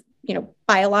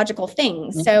biological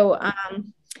things. Mm-hmm.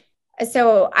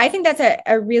 So I think that's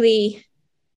a really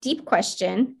deep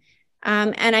question.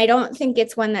 And I don't think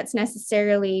it's one that's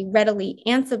necessarily readily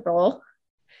answerable.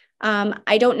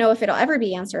 I don't know if it'll ever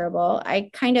be answerable. I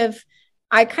kind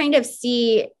of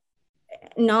see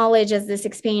knowledge as this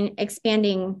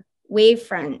expanding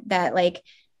wavefront that, like,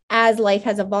 as life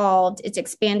has evolved, it's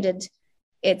expanded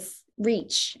its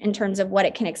reach in terms of what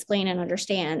it can explain and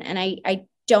understand. And I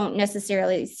don't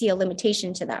necessarily see a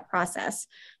limitation to that process,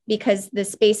 because the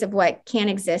space of what can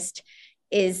exist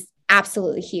is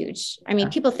absolutely huge. I mean,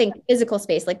 people think physical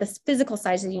space, like the physical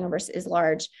size of the universe, is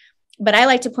large. But I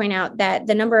like to point out that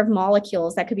the number of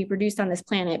molecules that could be produced on this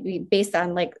planet, based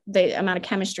on like the amount of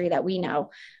chemistry that we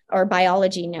know or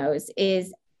biology knows,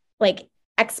 is like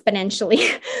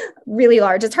exponentially really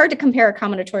large. It's hard to compare a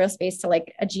combinatorial space to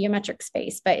like a geometric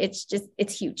space, but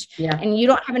it's huge. Yeah. And you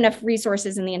don't have enough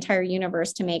resources in the entire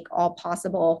universe to make all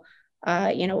possible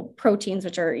proteins,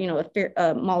 which are,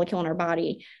 a molecule in our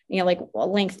body, like a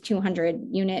length 200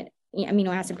 unit amino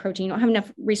acid protein. You don't have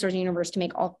enough resource in the universe to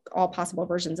make all possible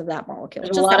versions of that molecule.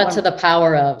 There's a lot to the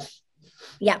power of.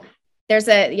 Yeah. There's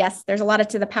a lot of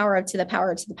to the power of, to the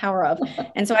power of, to the power of.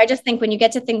 And so I just think when you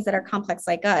get to things that are complex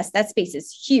like us, that space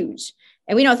is huge.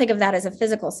 And we don't think of that as a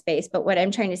physical space, but what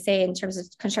I'm trying to say in terms of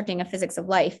constructing a physics of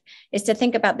life is to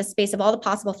think about the space of all the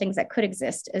possible things that could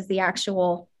exist as the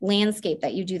actual landscape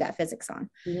that you do that physics on.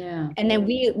 Yeah. And then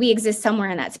we exist somewhere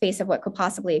in that space of what could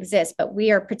possibly exist, but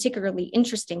we are particularly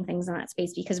interesting things in that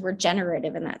space because we're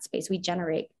generative in that space. We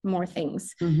generate more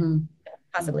things that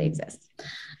possibly exist.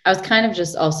 I was kind of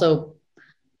just also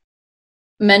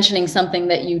mentioning something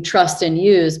that you trust and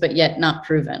use, but yet not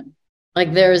proven.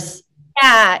 Like there's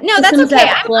that's okay.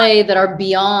 That play that are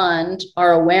beyond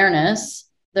our awareness.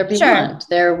 They're beyond.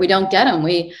 We don't get them.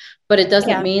 But it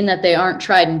doesn't mean that they aren't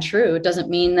tried and true. It doesn't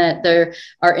mean that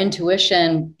our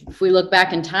intuition, if we look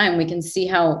back in time, we can see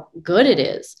how good it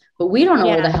is, but we don't know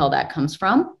where the hell that comes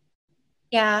from.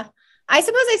 Yeah. I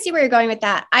suppose I see where you're going with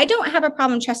that. I don't have a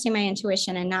problem trusting my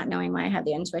intuition and not knowing why I have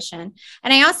the intuition.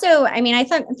 And I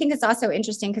think it's also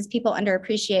interesting because people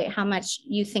underappreciate how much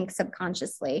you think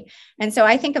subconsciously. And so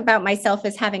I think about myself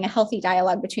as having a healthy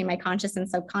dialogue between my conscious and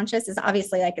subconscious. Is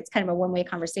obviously like it's kind of a one-way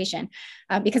conversation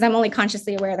because I'm only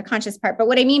consciously aware of the conscious part. But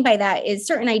what I mean by that is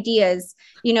certain ideas,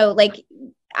 like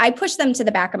I push them to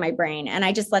the back of my brain and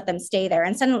I just let them stay there.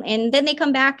 And then they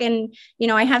come back and,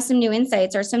 I have some new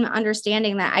insights or some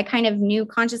understanding that I kind of knew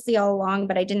consciously all along,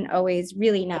 but I didn't always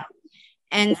really know.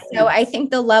 And so I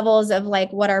think the levels of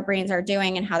like what our brains are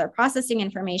doing and how they're processing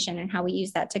information and how we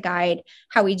use that to guide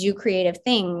how we do creative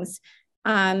things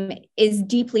is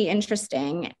deeply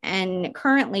interesting. And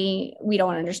currently we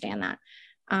don't understand that.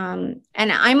 And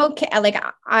I'm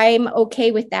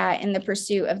okay with that in the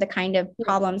pursuit of the kind of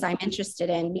problems I'm interested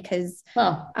in because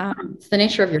it's the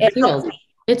nature of your field.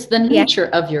 It's the nature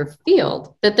of your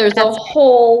field that there's a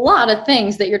whole lot of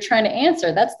things that you're trying to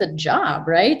answer. That's the job,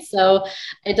 right? So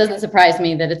it doesn't surprise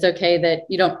me that it's okay that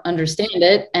you don't understand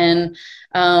it. And,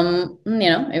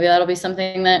 maybe that'll be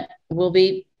something that will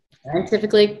be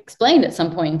scientifically explained at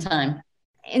some point in time.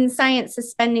 In science,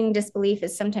 suspending disbelief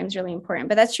is sometimes really important,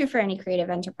 but that's true for any creative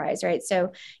enterprise, right?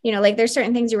 So, there's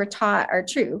certain things you were taught are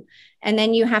true. And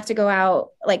then you have to go out,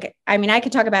 I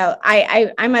could talk about,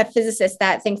 I'm a physicist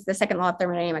that thinks the second law of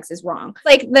thermodynamics is wrong.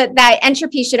 Like that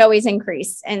entropy should always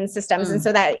increase in systems. And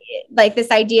so that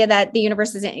this idea that the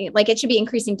universe is it should be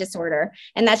increasing disorder.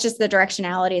 And that's just the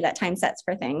directionality that time sets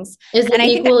for things. Is it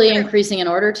equally increasing in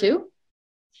order too?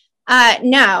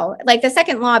 No, the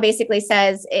second law basically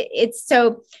says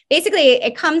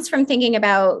it comes from thinking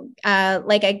about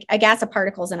a gas of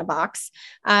particles in a box.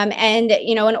 And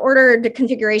an ordered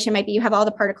configuration might be you have all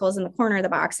the particles in the corner of the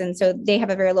box. And so they have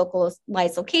a very localized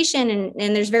location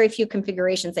and there's very few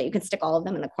configurations that you can stick all of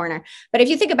them in the corner. But if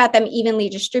you think about them evenly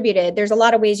distributed, there's a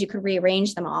lot of ways you could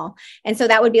rearrange them all. And so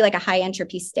that would be like a high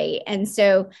entropy state. And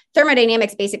so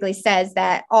thermodynamics basically says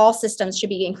that all systems should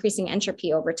be increasing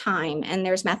entropy over time. And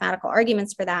there's mathematical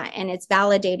arguments for that. And it's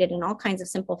validated in all kinds of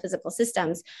simple physical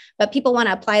systems, but people want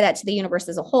to apply that to the universe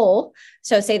as a whole.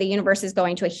 So say the universe is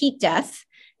going to a heat death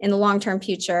in the long-term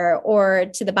future or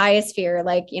to the biosphere,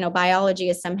 biology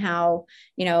is somehow,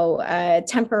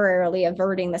 temporarily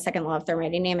averting the second law of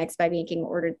thermodynamics by making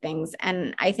ordered things.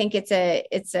 And I think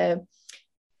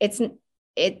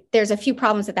there's a few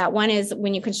problems with that. One is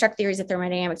when you construct theories of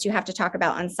thermodynamics, you have to talk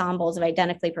about ensembles of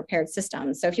identically prepared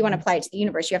systems. So if you want to apply it to the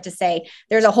universe, you have to say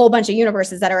there's a whole bunch of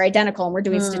universes that are identical and we're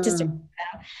doing statistics.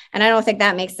 And I don't think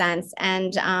that makes sense.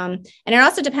 And it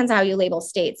also depends on how you label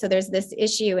states. So there's this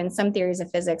issue in some theories of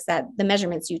physics that the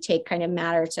measurements you take kind of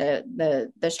matter to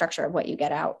the structure of what you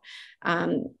get out.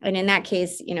 And in that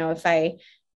case, if I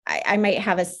might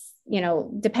have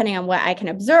depending on what I can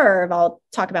observe, I'll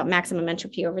talk about maximum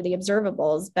entropy over the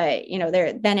observables. But,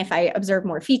 then if I observe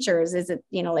more features, is it,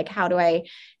 how do I,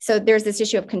 so there's this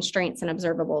issue of constraints and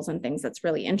observables and things that's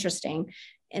really interesting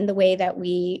in the way that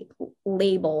we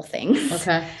label things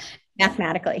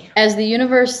mathematically. As the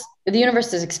universe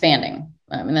is expanding.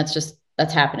 I mean,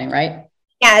 that's happening, right?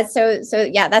 Yeah. So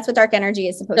that's what dark energy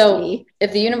is supposed to be.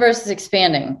 If the universe is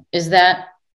expanding, is that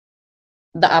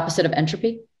the opposite of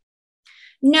entropy?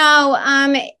 No,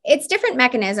 it's different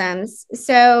mechanisms.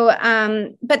 So,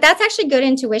 but that's actually good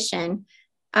intuition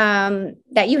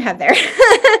that you have there.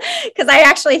 Because I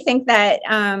actually think that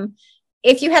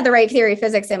if you had the right theory of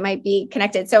physics, it might be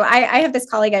connected. So I have this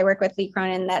colleague I work with, Lee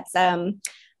Cronin, that's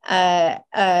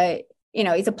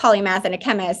he's a polymath and a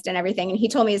chemist and everything. And he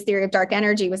told me his theory of dark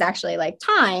energy was actually like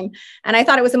time. And I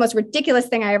thought it was the most ridiculous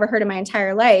thing I ever heard in my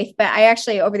entire life. But I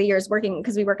actually, over the years working,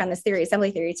 because we work on this theory,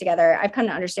 assembly theory together, I've come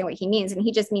to understand what he means. And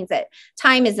he just means that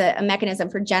time is a mechanism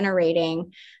for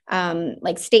generating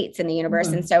states in the universe.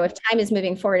 And so if time is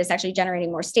moving forward, it's actually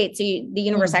generating more states. So the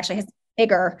universe actually has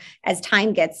bigger as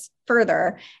time gets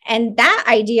further. And that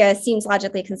idea seems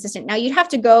logically consistent. Now you'd have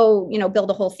to go, build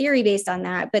a whole theory based on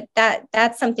that, but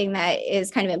that's something that is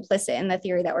kind of implicit in the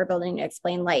theory that we're building to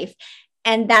explain life.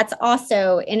 And that's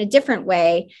also, in a different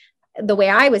way, the way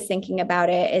I was thinking about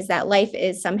it is that life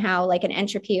is somehow like an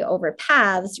entropy over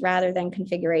paths rather than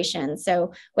configuration.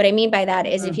 So what I mean by that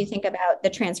is if you think about the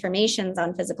transformations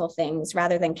on physical things,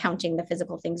 rather than counting the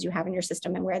physical things you have in your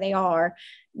system and where they are,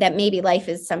 that maybe life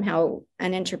is somehow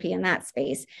an entropy in that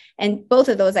space. And both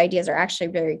of those ideas are actually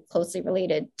very closely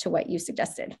related to what you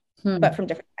suggested, but from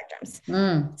different spectrums.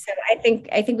 So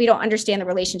I think we don't understand the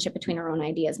relationship between our own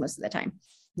ideas most of the time.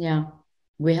 Yeah.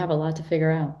 We have a lot to figure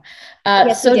out.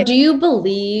 Yes, so do you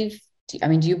believe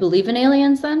in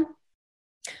aliens then?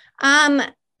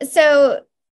 So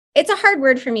it's a hard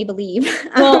word for me, believe.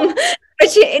 Well,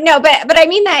 but I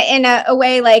mean that in a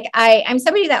way, like I'm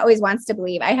somebody that always wants to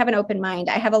believe. I have an open mind.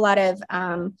 I have a lot of,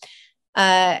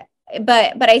 but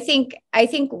I think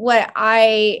what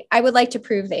I would like to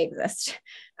prove they exist.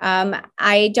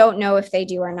 I don't know if they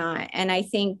do or not. And I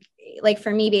think, like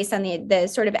for me, based on the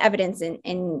sort of evidence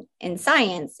in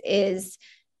science is,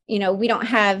 we don't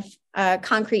have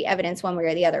concrete evidence one way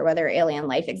or the other, whether alien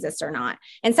life exists or not.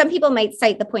 And some people might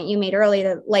cite the point you made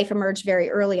earlier, that life emerged very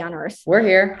early on Earth. We're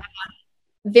here.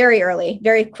 Very early,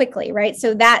 very quickly, right?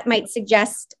 So that might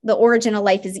suggest the origin of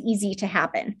life is easy to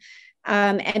happen.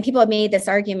 And people have made this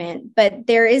argument, but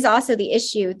there is also the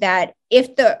issue that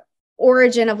if the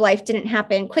origin of life didn't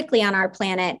happen quickly on our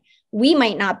planet, we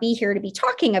might not be here to be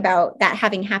talking about that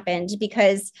having happened,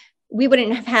 because we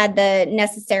wouldn't have had the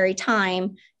necessary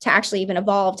time to actually even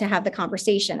evolve to have the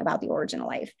conversation about the origin of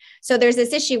life. So there's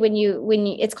this issue when you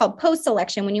it's called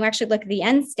post-selection, when you actually look at the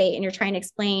end state and you're trying to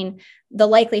explain the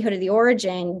likelihood of the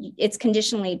origin, it's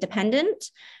conditionally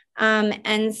dependent.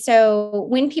 And so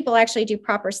when people actually do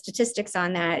proper statistics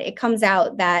on that, it comes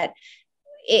out that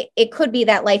it could be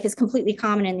that life is completely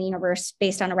common in the universe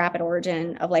based on a rapid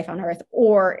origin of life on Earth,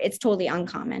 or it's totally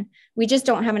uncommon. We just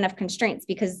don't have enough constraints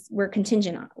because we're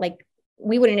contingent on, like,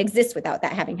 we wouldn't exist without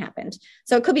that having happened.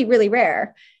 So it could be really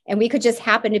rare, and we could just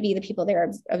happen to be the people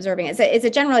they're observing. It's a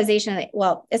generalization.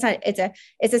 Well, it's not.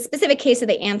 It's a specific case of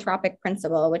the anthropic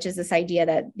principle, which is this idea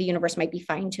that the universe might be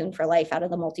fine-tuned for life out of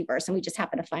the multiverse, and we just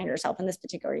happen to find ourselves in this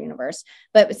particular universe.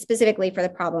 But specifically for the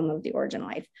problem of the origin of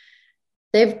life.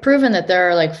 They've proven that there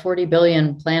are like 40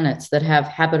 billion planets that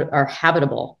are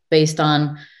habitable based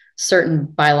on certain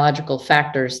biological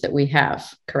factors that we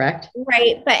have, correct?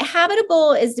 Right. But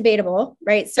habitable is debatable,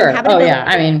 right? So sure. Oh yeah.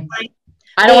 I mean,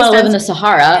 I don't want to live in the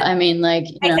Sahara. I mean, like,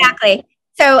 exactly.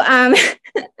 So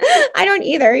I don't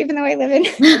either, even though I live in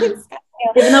even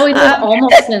though we live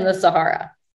almost in the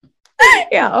Sahara.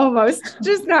 Yeah, almost,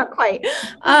 just not quite.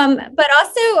 But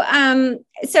also,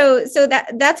 so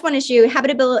that's one issue.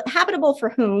 Habitable for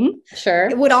whom? Sure.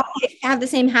 It would all have the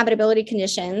same habitability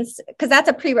conditions, because that's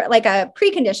a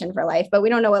precondition for life, but we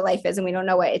don't know what life is and we don't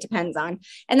know what it depends on.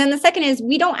 And then the second is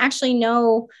we don't actually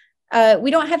know.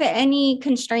 We don't have any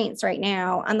constraints right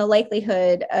now on the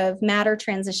likelihood of matter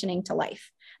transitioning to life.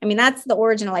 I mean, that's the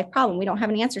origin of life problem. We don't have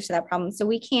any answers to that problem. So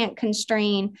we can't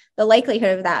constrain the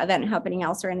likelihood of that event happening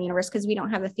elsewhere in the universe because we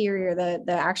don't have the theory or the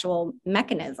actual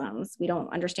mechanisms. We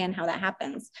don't understand how that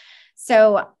happens.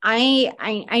 So I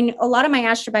a lot of my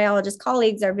astrobiologist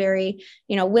colleagues are very,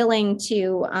 willing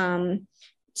to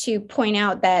point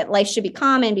out that life should be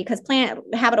common because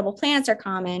habitable planets are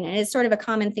common. And it's sort of a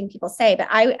common thing people say, but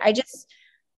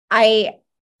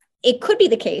it could be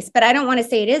the case, but I don't want to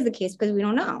say it is the case because we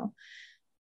don't know.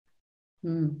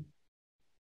 Do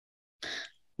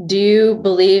you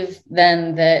believe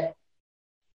then that,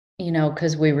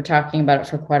 because we were talking about it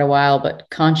for quite a while, but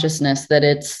consciousness, that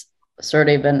it's sort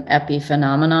of an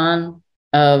epiphenomenon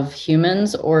of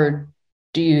humans, or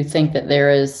do you think that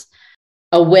there is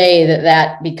a way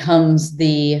that becomes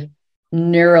the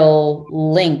neural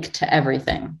link to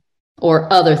everything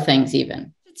or other things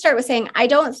even? Start with saying I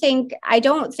don't think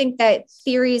that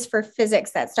theories for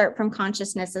physics that start from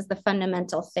consciousness as the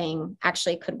fundamental thing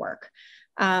actually could work.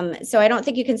 So I don't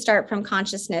think you can start from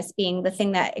consciousness being the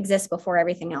thing that exists before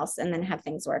everything else and then have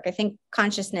things work. I think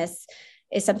consciousness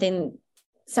is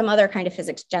some other kind of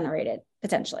physics generated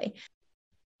potentially.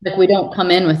 Like we don't come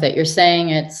in with it. You're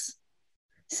saying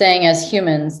as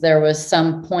humans, there was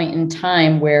some point in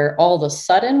time where all of a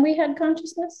sudden we had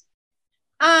consciousness?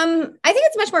 I think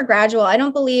it's much more gradual. I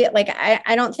don't believe,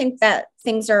 I don't think that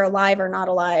things are alive or not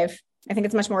alive. I think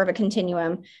it's much more of a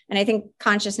continuum. And I think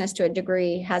consciousness to a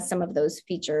degree has some of those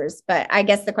features, but I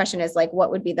guess the question is like,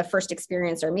 what would be the first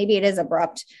experience? Or maybe it is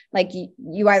abrupt, like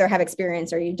you either have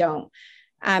experience or you don't.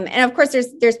 And of course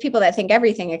there's people that think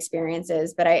everything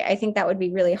experiences, but I think that would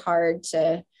be really hard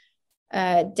to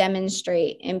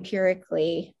demonstrate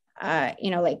empirically,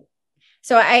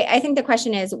 so I think the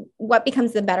question is, what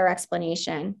becomes the better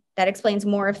explanation that explains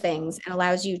more of things and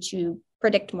allows you to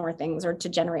predict more things or to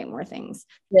generate more things?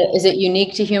 Is it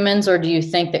unique to humans, or do you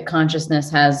think that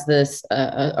consciousness has this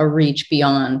a reach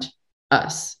beyond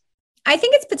us? I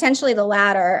think it's potentially the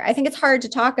latter. I think it's hard to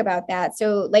talk about that.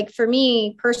 So like for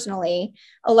me personally,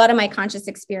 a lot of my conscious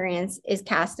experience is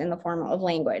cast in the form of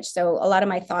language. So a lot of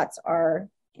my thoughts are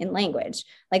in language,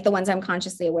 like the ones I'm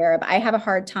consciously aware of. I have a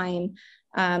hard time,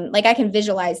 like I can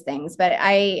visualize things, but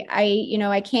I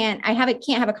can't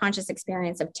have a conscious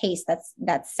experience of taste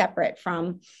that's separate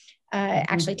from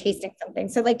actually tasting something.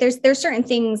 So like there's certain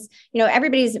things,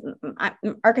 everybody's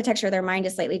architecture of their mind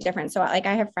is slightly different. So like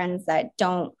I have friends that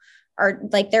are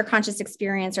like their conscious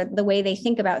experience or the way they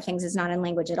think about things is not in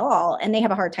language at all. And they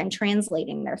have a hard time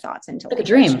translating their thoughts into like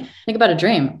language. A dream. Think about a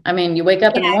dream. I mean, you wake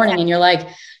up in the morning and you're like,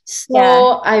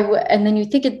 and then you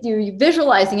think you're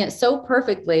visualizing it so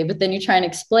perfectly, but then you try and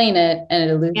explain it and it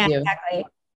eludes you. Exactly.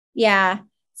 Yeah.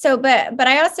 So, but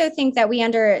I also think that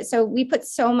we put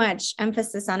so much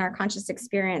emphasis on our conscious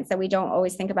experience that we don't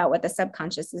always think about what the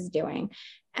subconscious is doing.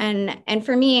 And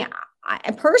for me,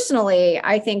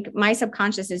 I think my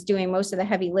subconscious is doing most of the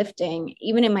heavy lifting,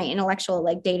 even in my intellectual,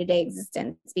 like day-to-day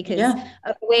existence, because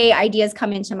of the way ideas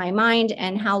come into my mind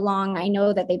and how long I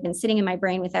know that they've been sitting in my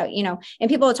brain without, and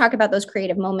people will talk about those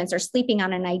creative moments or sleeping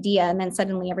on an idea and then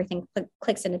suddenly everything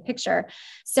clicks into picture.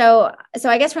 So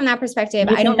I guess from that perspective,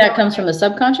 I don't know that comes from the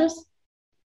subconscious.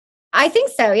 I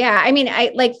think so. Yeah. I mean,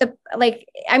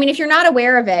 if you're not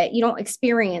aware of it, you don't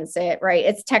experience it, right?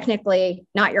 It's technically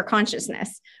not your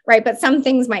consciousness, right? But some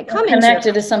things might come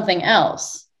connected to something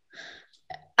else.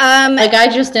 Like I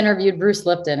just interviewed Bruce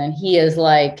Lipton, and he is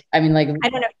like, I don't know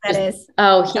if that is.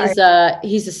 Oh,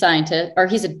 he's a scientist, or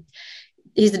he's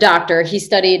a doctor. He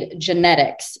studied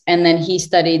genetics, and then he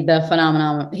studied the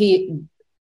phenomenon. He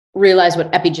realized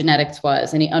what epigenetics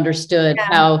was, and he understood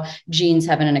how genes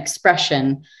have an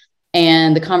expression.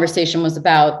 And the conversation was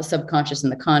about the subconscious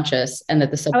and the conscious, and that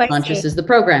the subconscious is the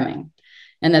programming,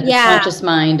 and that the conscious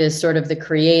mind is sort of the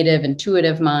creative,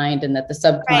 intuitive mind, and that the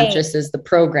subconscious is the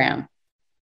program.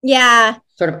 Yeah.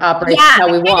 Sort of operates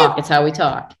how we walk. It's how we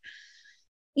talk.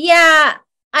 Yeah.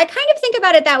 I kind of think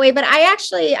about it that way, but I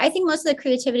think most of the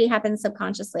creativity happens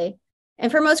subconsciously.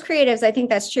 And for most creatives, I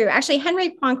think that's true. Actually, Henry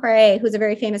Poincaré, who's a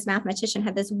very famous mathematician,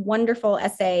 had this wonderful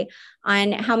essay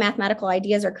on how mathematical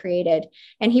ideas are created.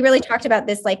 And he really talked about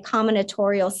this like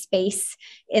combinatorial space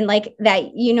in like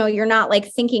that, you're not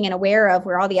like thinking and aware of,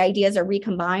 where all the ideas are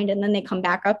recombined and then they come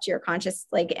back up to your conscious,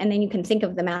 like, and then you can think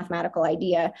of the mathematical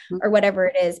idea or whatever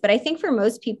it is. But I think for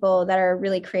most people that are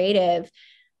really creative,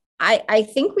 I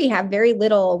think we have very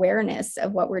little awareness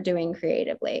of what we're doing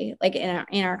creatively, like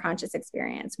in our conscious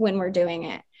experience when we're doing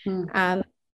it.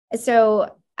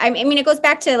 So, I mean, it goes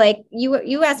back to like,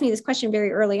 you asked me this question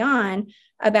very early on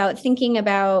about thinking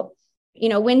about,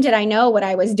 when did I know what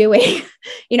I was doing,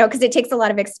 because it takes a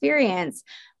lot of experience.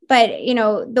 But,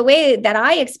 the way that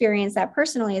I experience that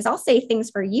personally is I'll say things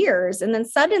for years, and then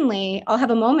suddenly I'll have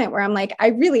a moment where I'm like, I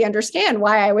really understand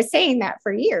why I was saying that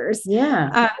for years.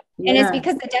 Yeah. And it's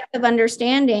because the depth of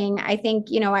understanding, I think,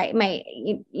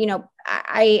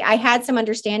 I had some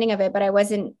understanding of it, but I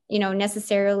wasn't,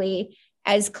 necessarily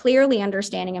as clearly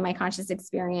understanding in my conscious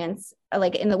experience,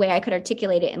 like in the way I could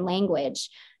articulate it in language.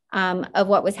 Of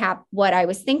what I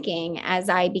was thinking as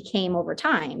I became over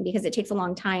time, because it takes a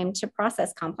long time to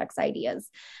process complex ideas.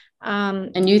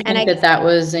 And you think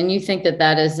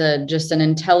that is just an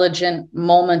intelligent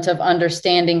moment of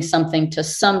understanding something to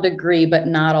some degree, but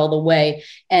not all the way,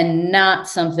 and not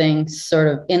something sort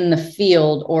of in the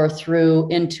field or through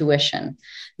intuition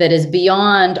that is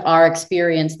beyond our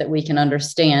experience that we can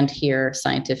understand here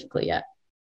scientifically yet.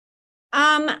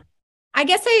 I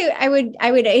guess I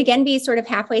would again be sort of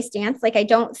halfway stance. Like, I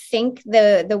don't think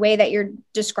the way that you're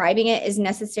describing it is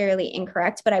necessarily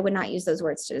incorrect, but I would not use those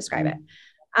words to describe it.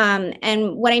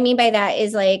 And what I mean by that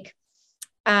is like,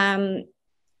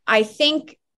 I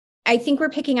think we're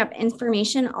picking up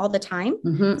information all the time.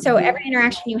 So every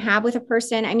interaction you have with a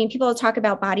person, I mean, people talk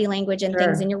about body language and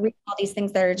things, and you're reading all these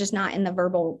things that are just not in the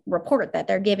verbal report that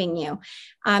they're giving you.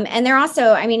 And they're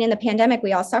also, I mean, in the pandemic,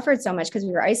 we all suffered so much because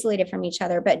we were isolated from each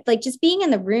other, but like just being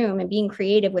in the room and being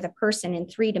creative with a person in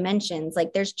 3 dimensions,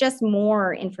 like there's just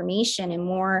more information and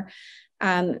more,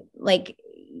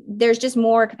 there's just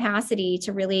more capacity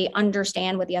to really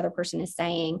understand what the other person is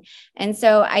saying. And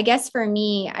so I guess for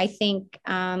me, I think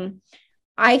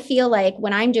I feel like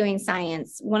when I'm doing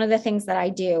science, one of the things that I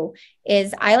do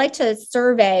is I like to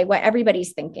survey what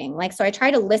everybody's thinking. Like, so I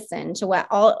try to listen to what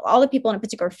all the people in a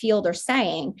particular field are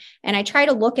saying. And I try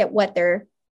to look at what they're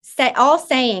all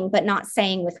saying, but not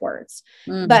saying with words.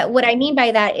 But what I mean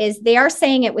by that is they are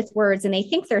saying it with words and they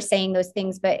think they're saying those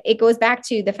things, but it goes back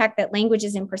to the fact that language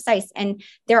is imprecise and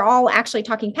they're all actually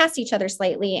talking past each other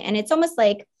slightly. And it's almost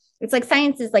like, it's like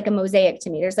science is like a mosaic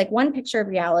to me. There's like one picture of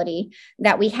reality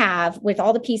that we have with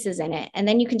all the pieces in it. And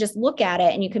then you can just look at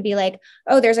it and you can be like,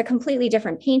 oh, there's a completely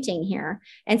different painting here.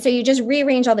 And so you just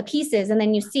rearrange all the pieces and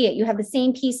then you see it. You have the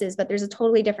same pieces, but there's a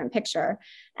totally different picture.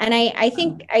 And I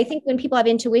think when people have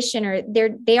intuition or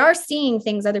they are seeing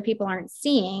things other people aren't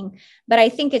seeing, but I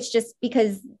think it's just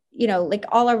because, you know, like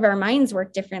all of our minds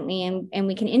work differently and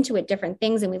we can intuit different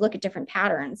things and we look at different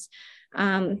patterns.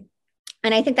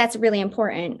 And I think that's really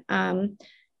important. But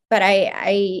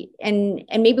and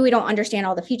maybe we don't understand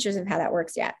all the features of how that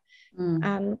works yet.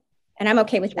 And I'm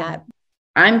okay with that.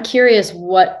 I'm curious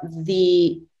what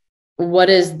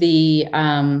is the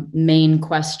main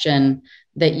question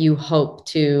that you hope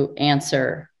to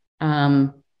answer,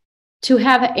 to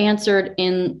have answered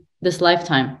in this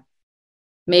lifetime?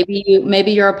 Maybe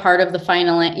you're a part of the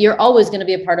final, you're always going to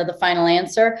be a part of the final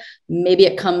answer. Maybe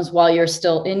it comes while you're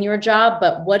still in your job,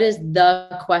 but what is the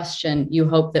question you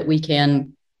hope that we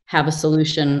can have a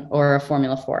solution or a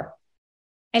formula for?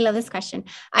 I love this question.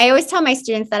 I always tell my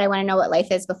students that I want to know what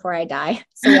life is before I die.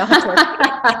 So we all have to work.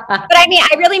 But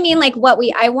I really mean like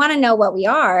I want to know what we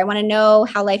are. I want to know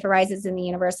how life arises in the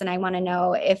universe. And I want to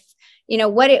know if, you know,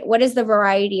 what is the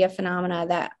variety of phenomena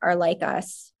that are like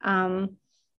us.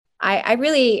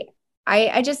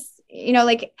 I just, you know,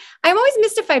 like I'm always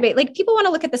mystified by like people want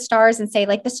to look at the stars and say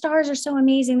like the stars are so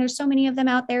amazing. There's so many of them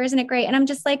out there. Isn't it great? And I'm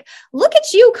just like, look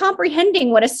at you comprehending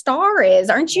what a star is.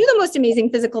 Aren't you the most amazing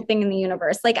physical thing in the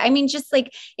universe? Like, I mean, just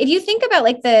like if you think about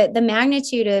like the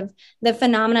magnitude of the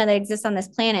phenomena that exists on this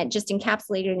planet, just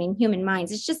encapsulated in human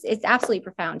minds, it's absolutely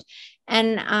profound.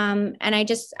 And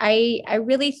I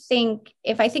really think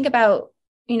if I think about,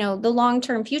 you know, the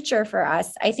long-term future for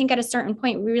us, I think at a certain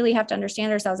point, we really have to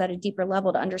understand ourselves at a deeper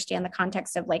level to understand the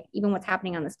context of like even what's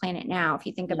happening on this planet now. If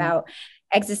you think about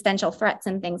existential threats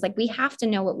and things, like we have to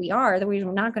know what we are, otherwise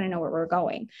we're not going to know where we're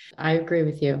going. I agree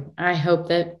with you. I hope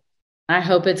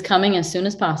it's coming as soon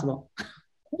as possible.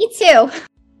 Me too.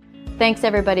 Thanks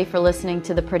everybody for listening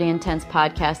to the Pretty Intense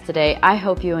podcast today. I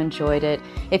hope you enjoyed it.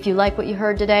 If you like what you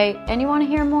heard today and you want to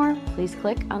hear more, please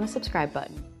click on the subscribe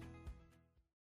button.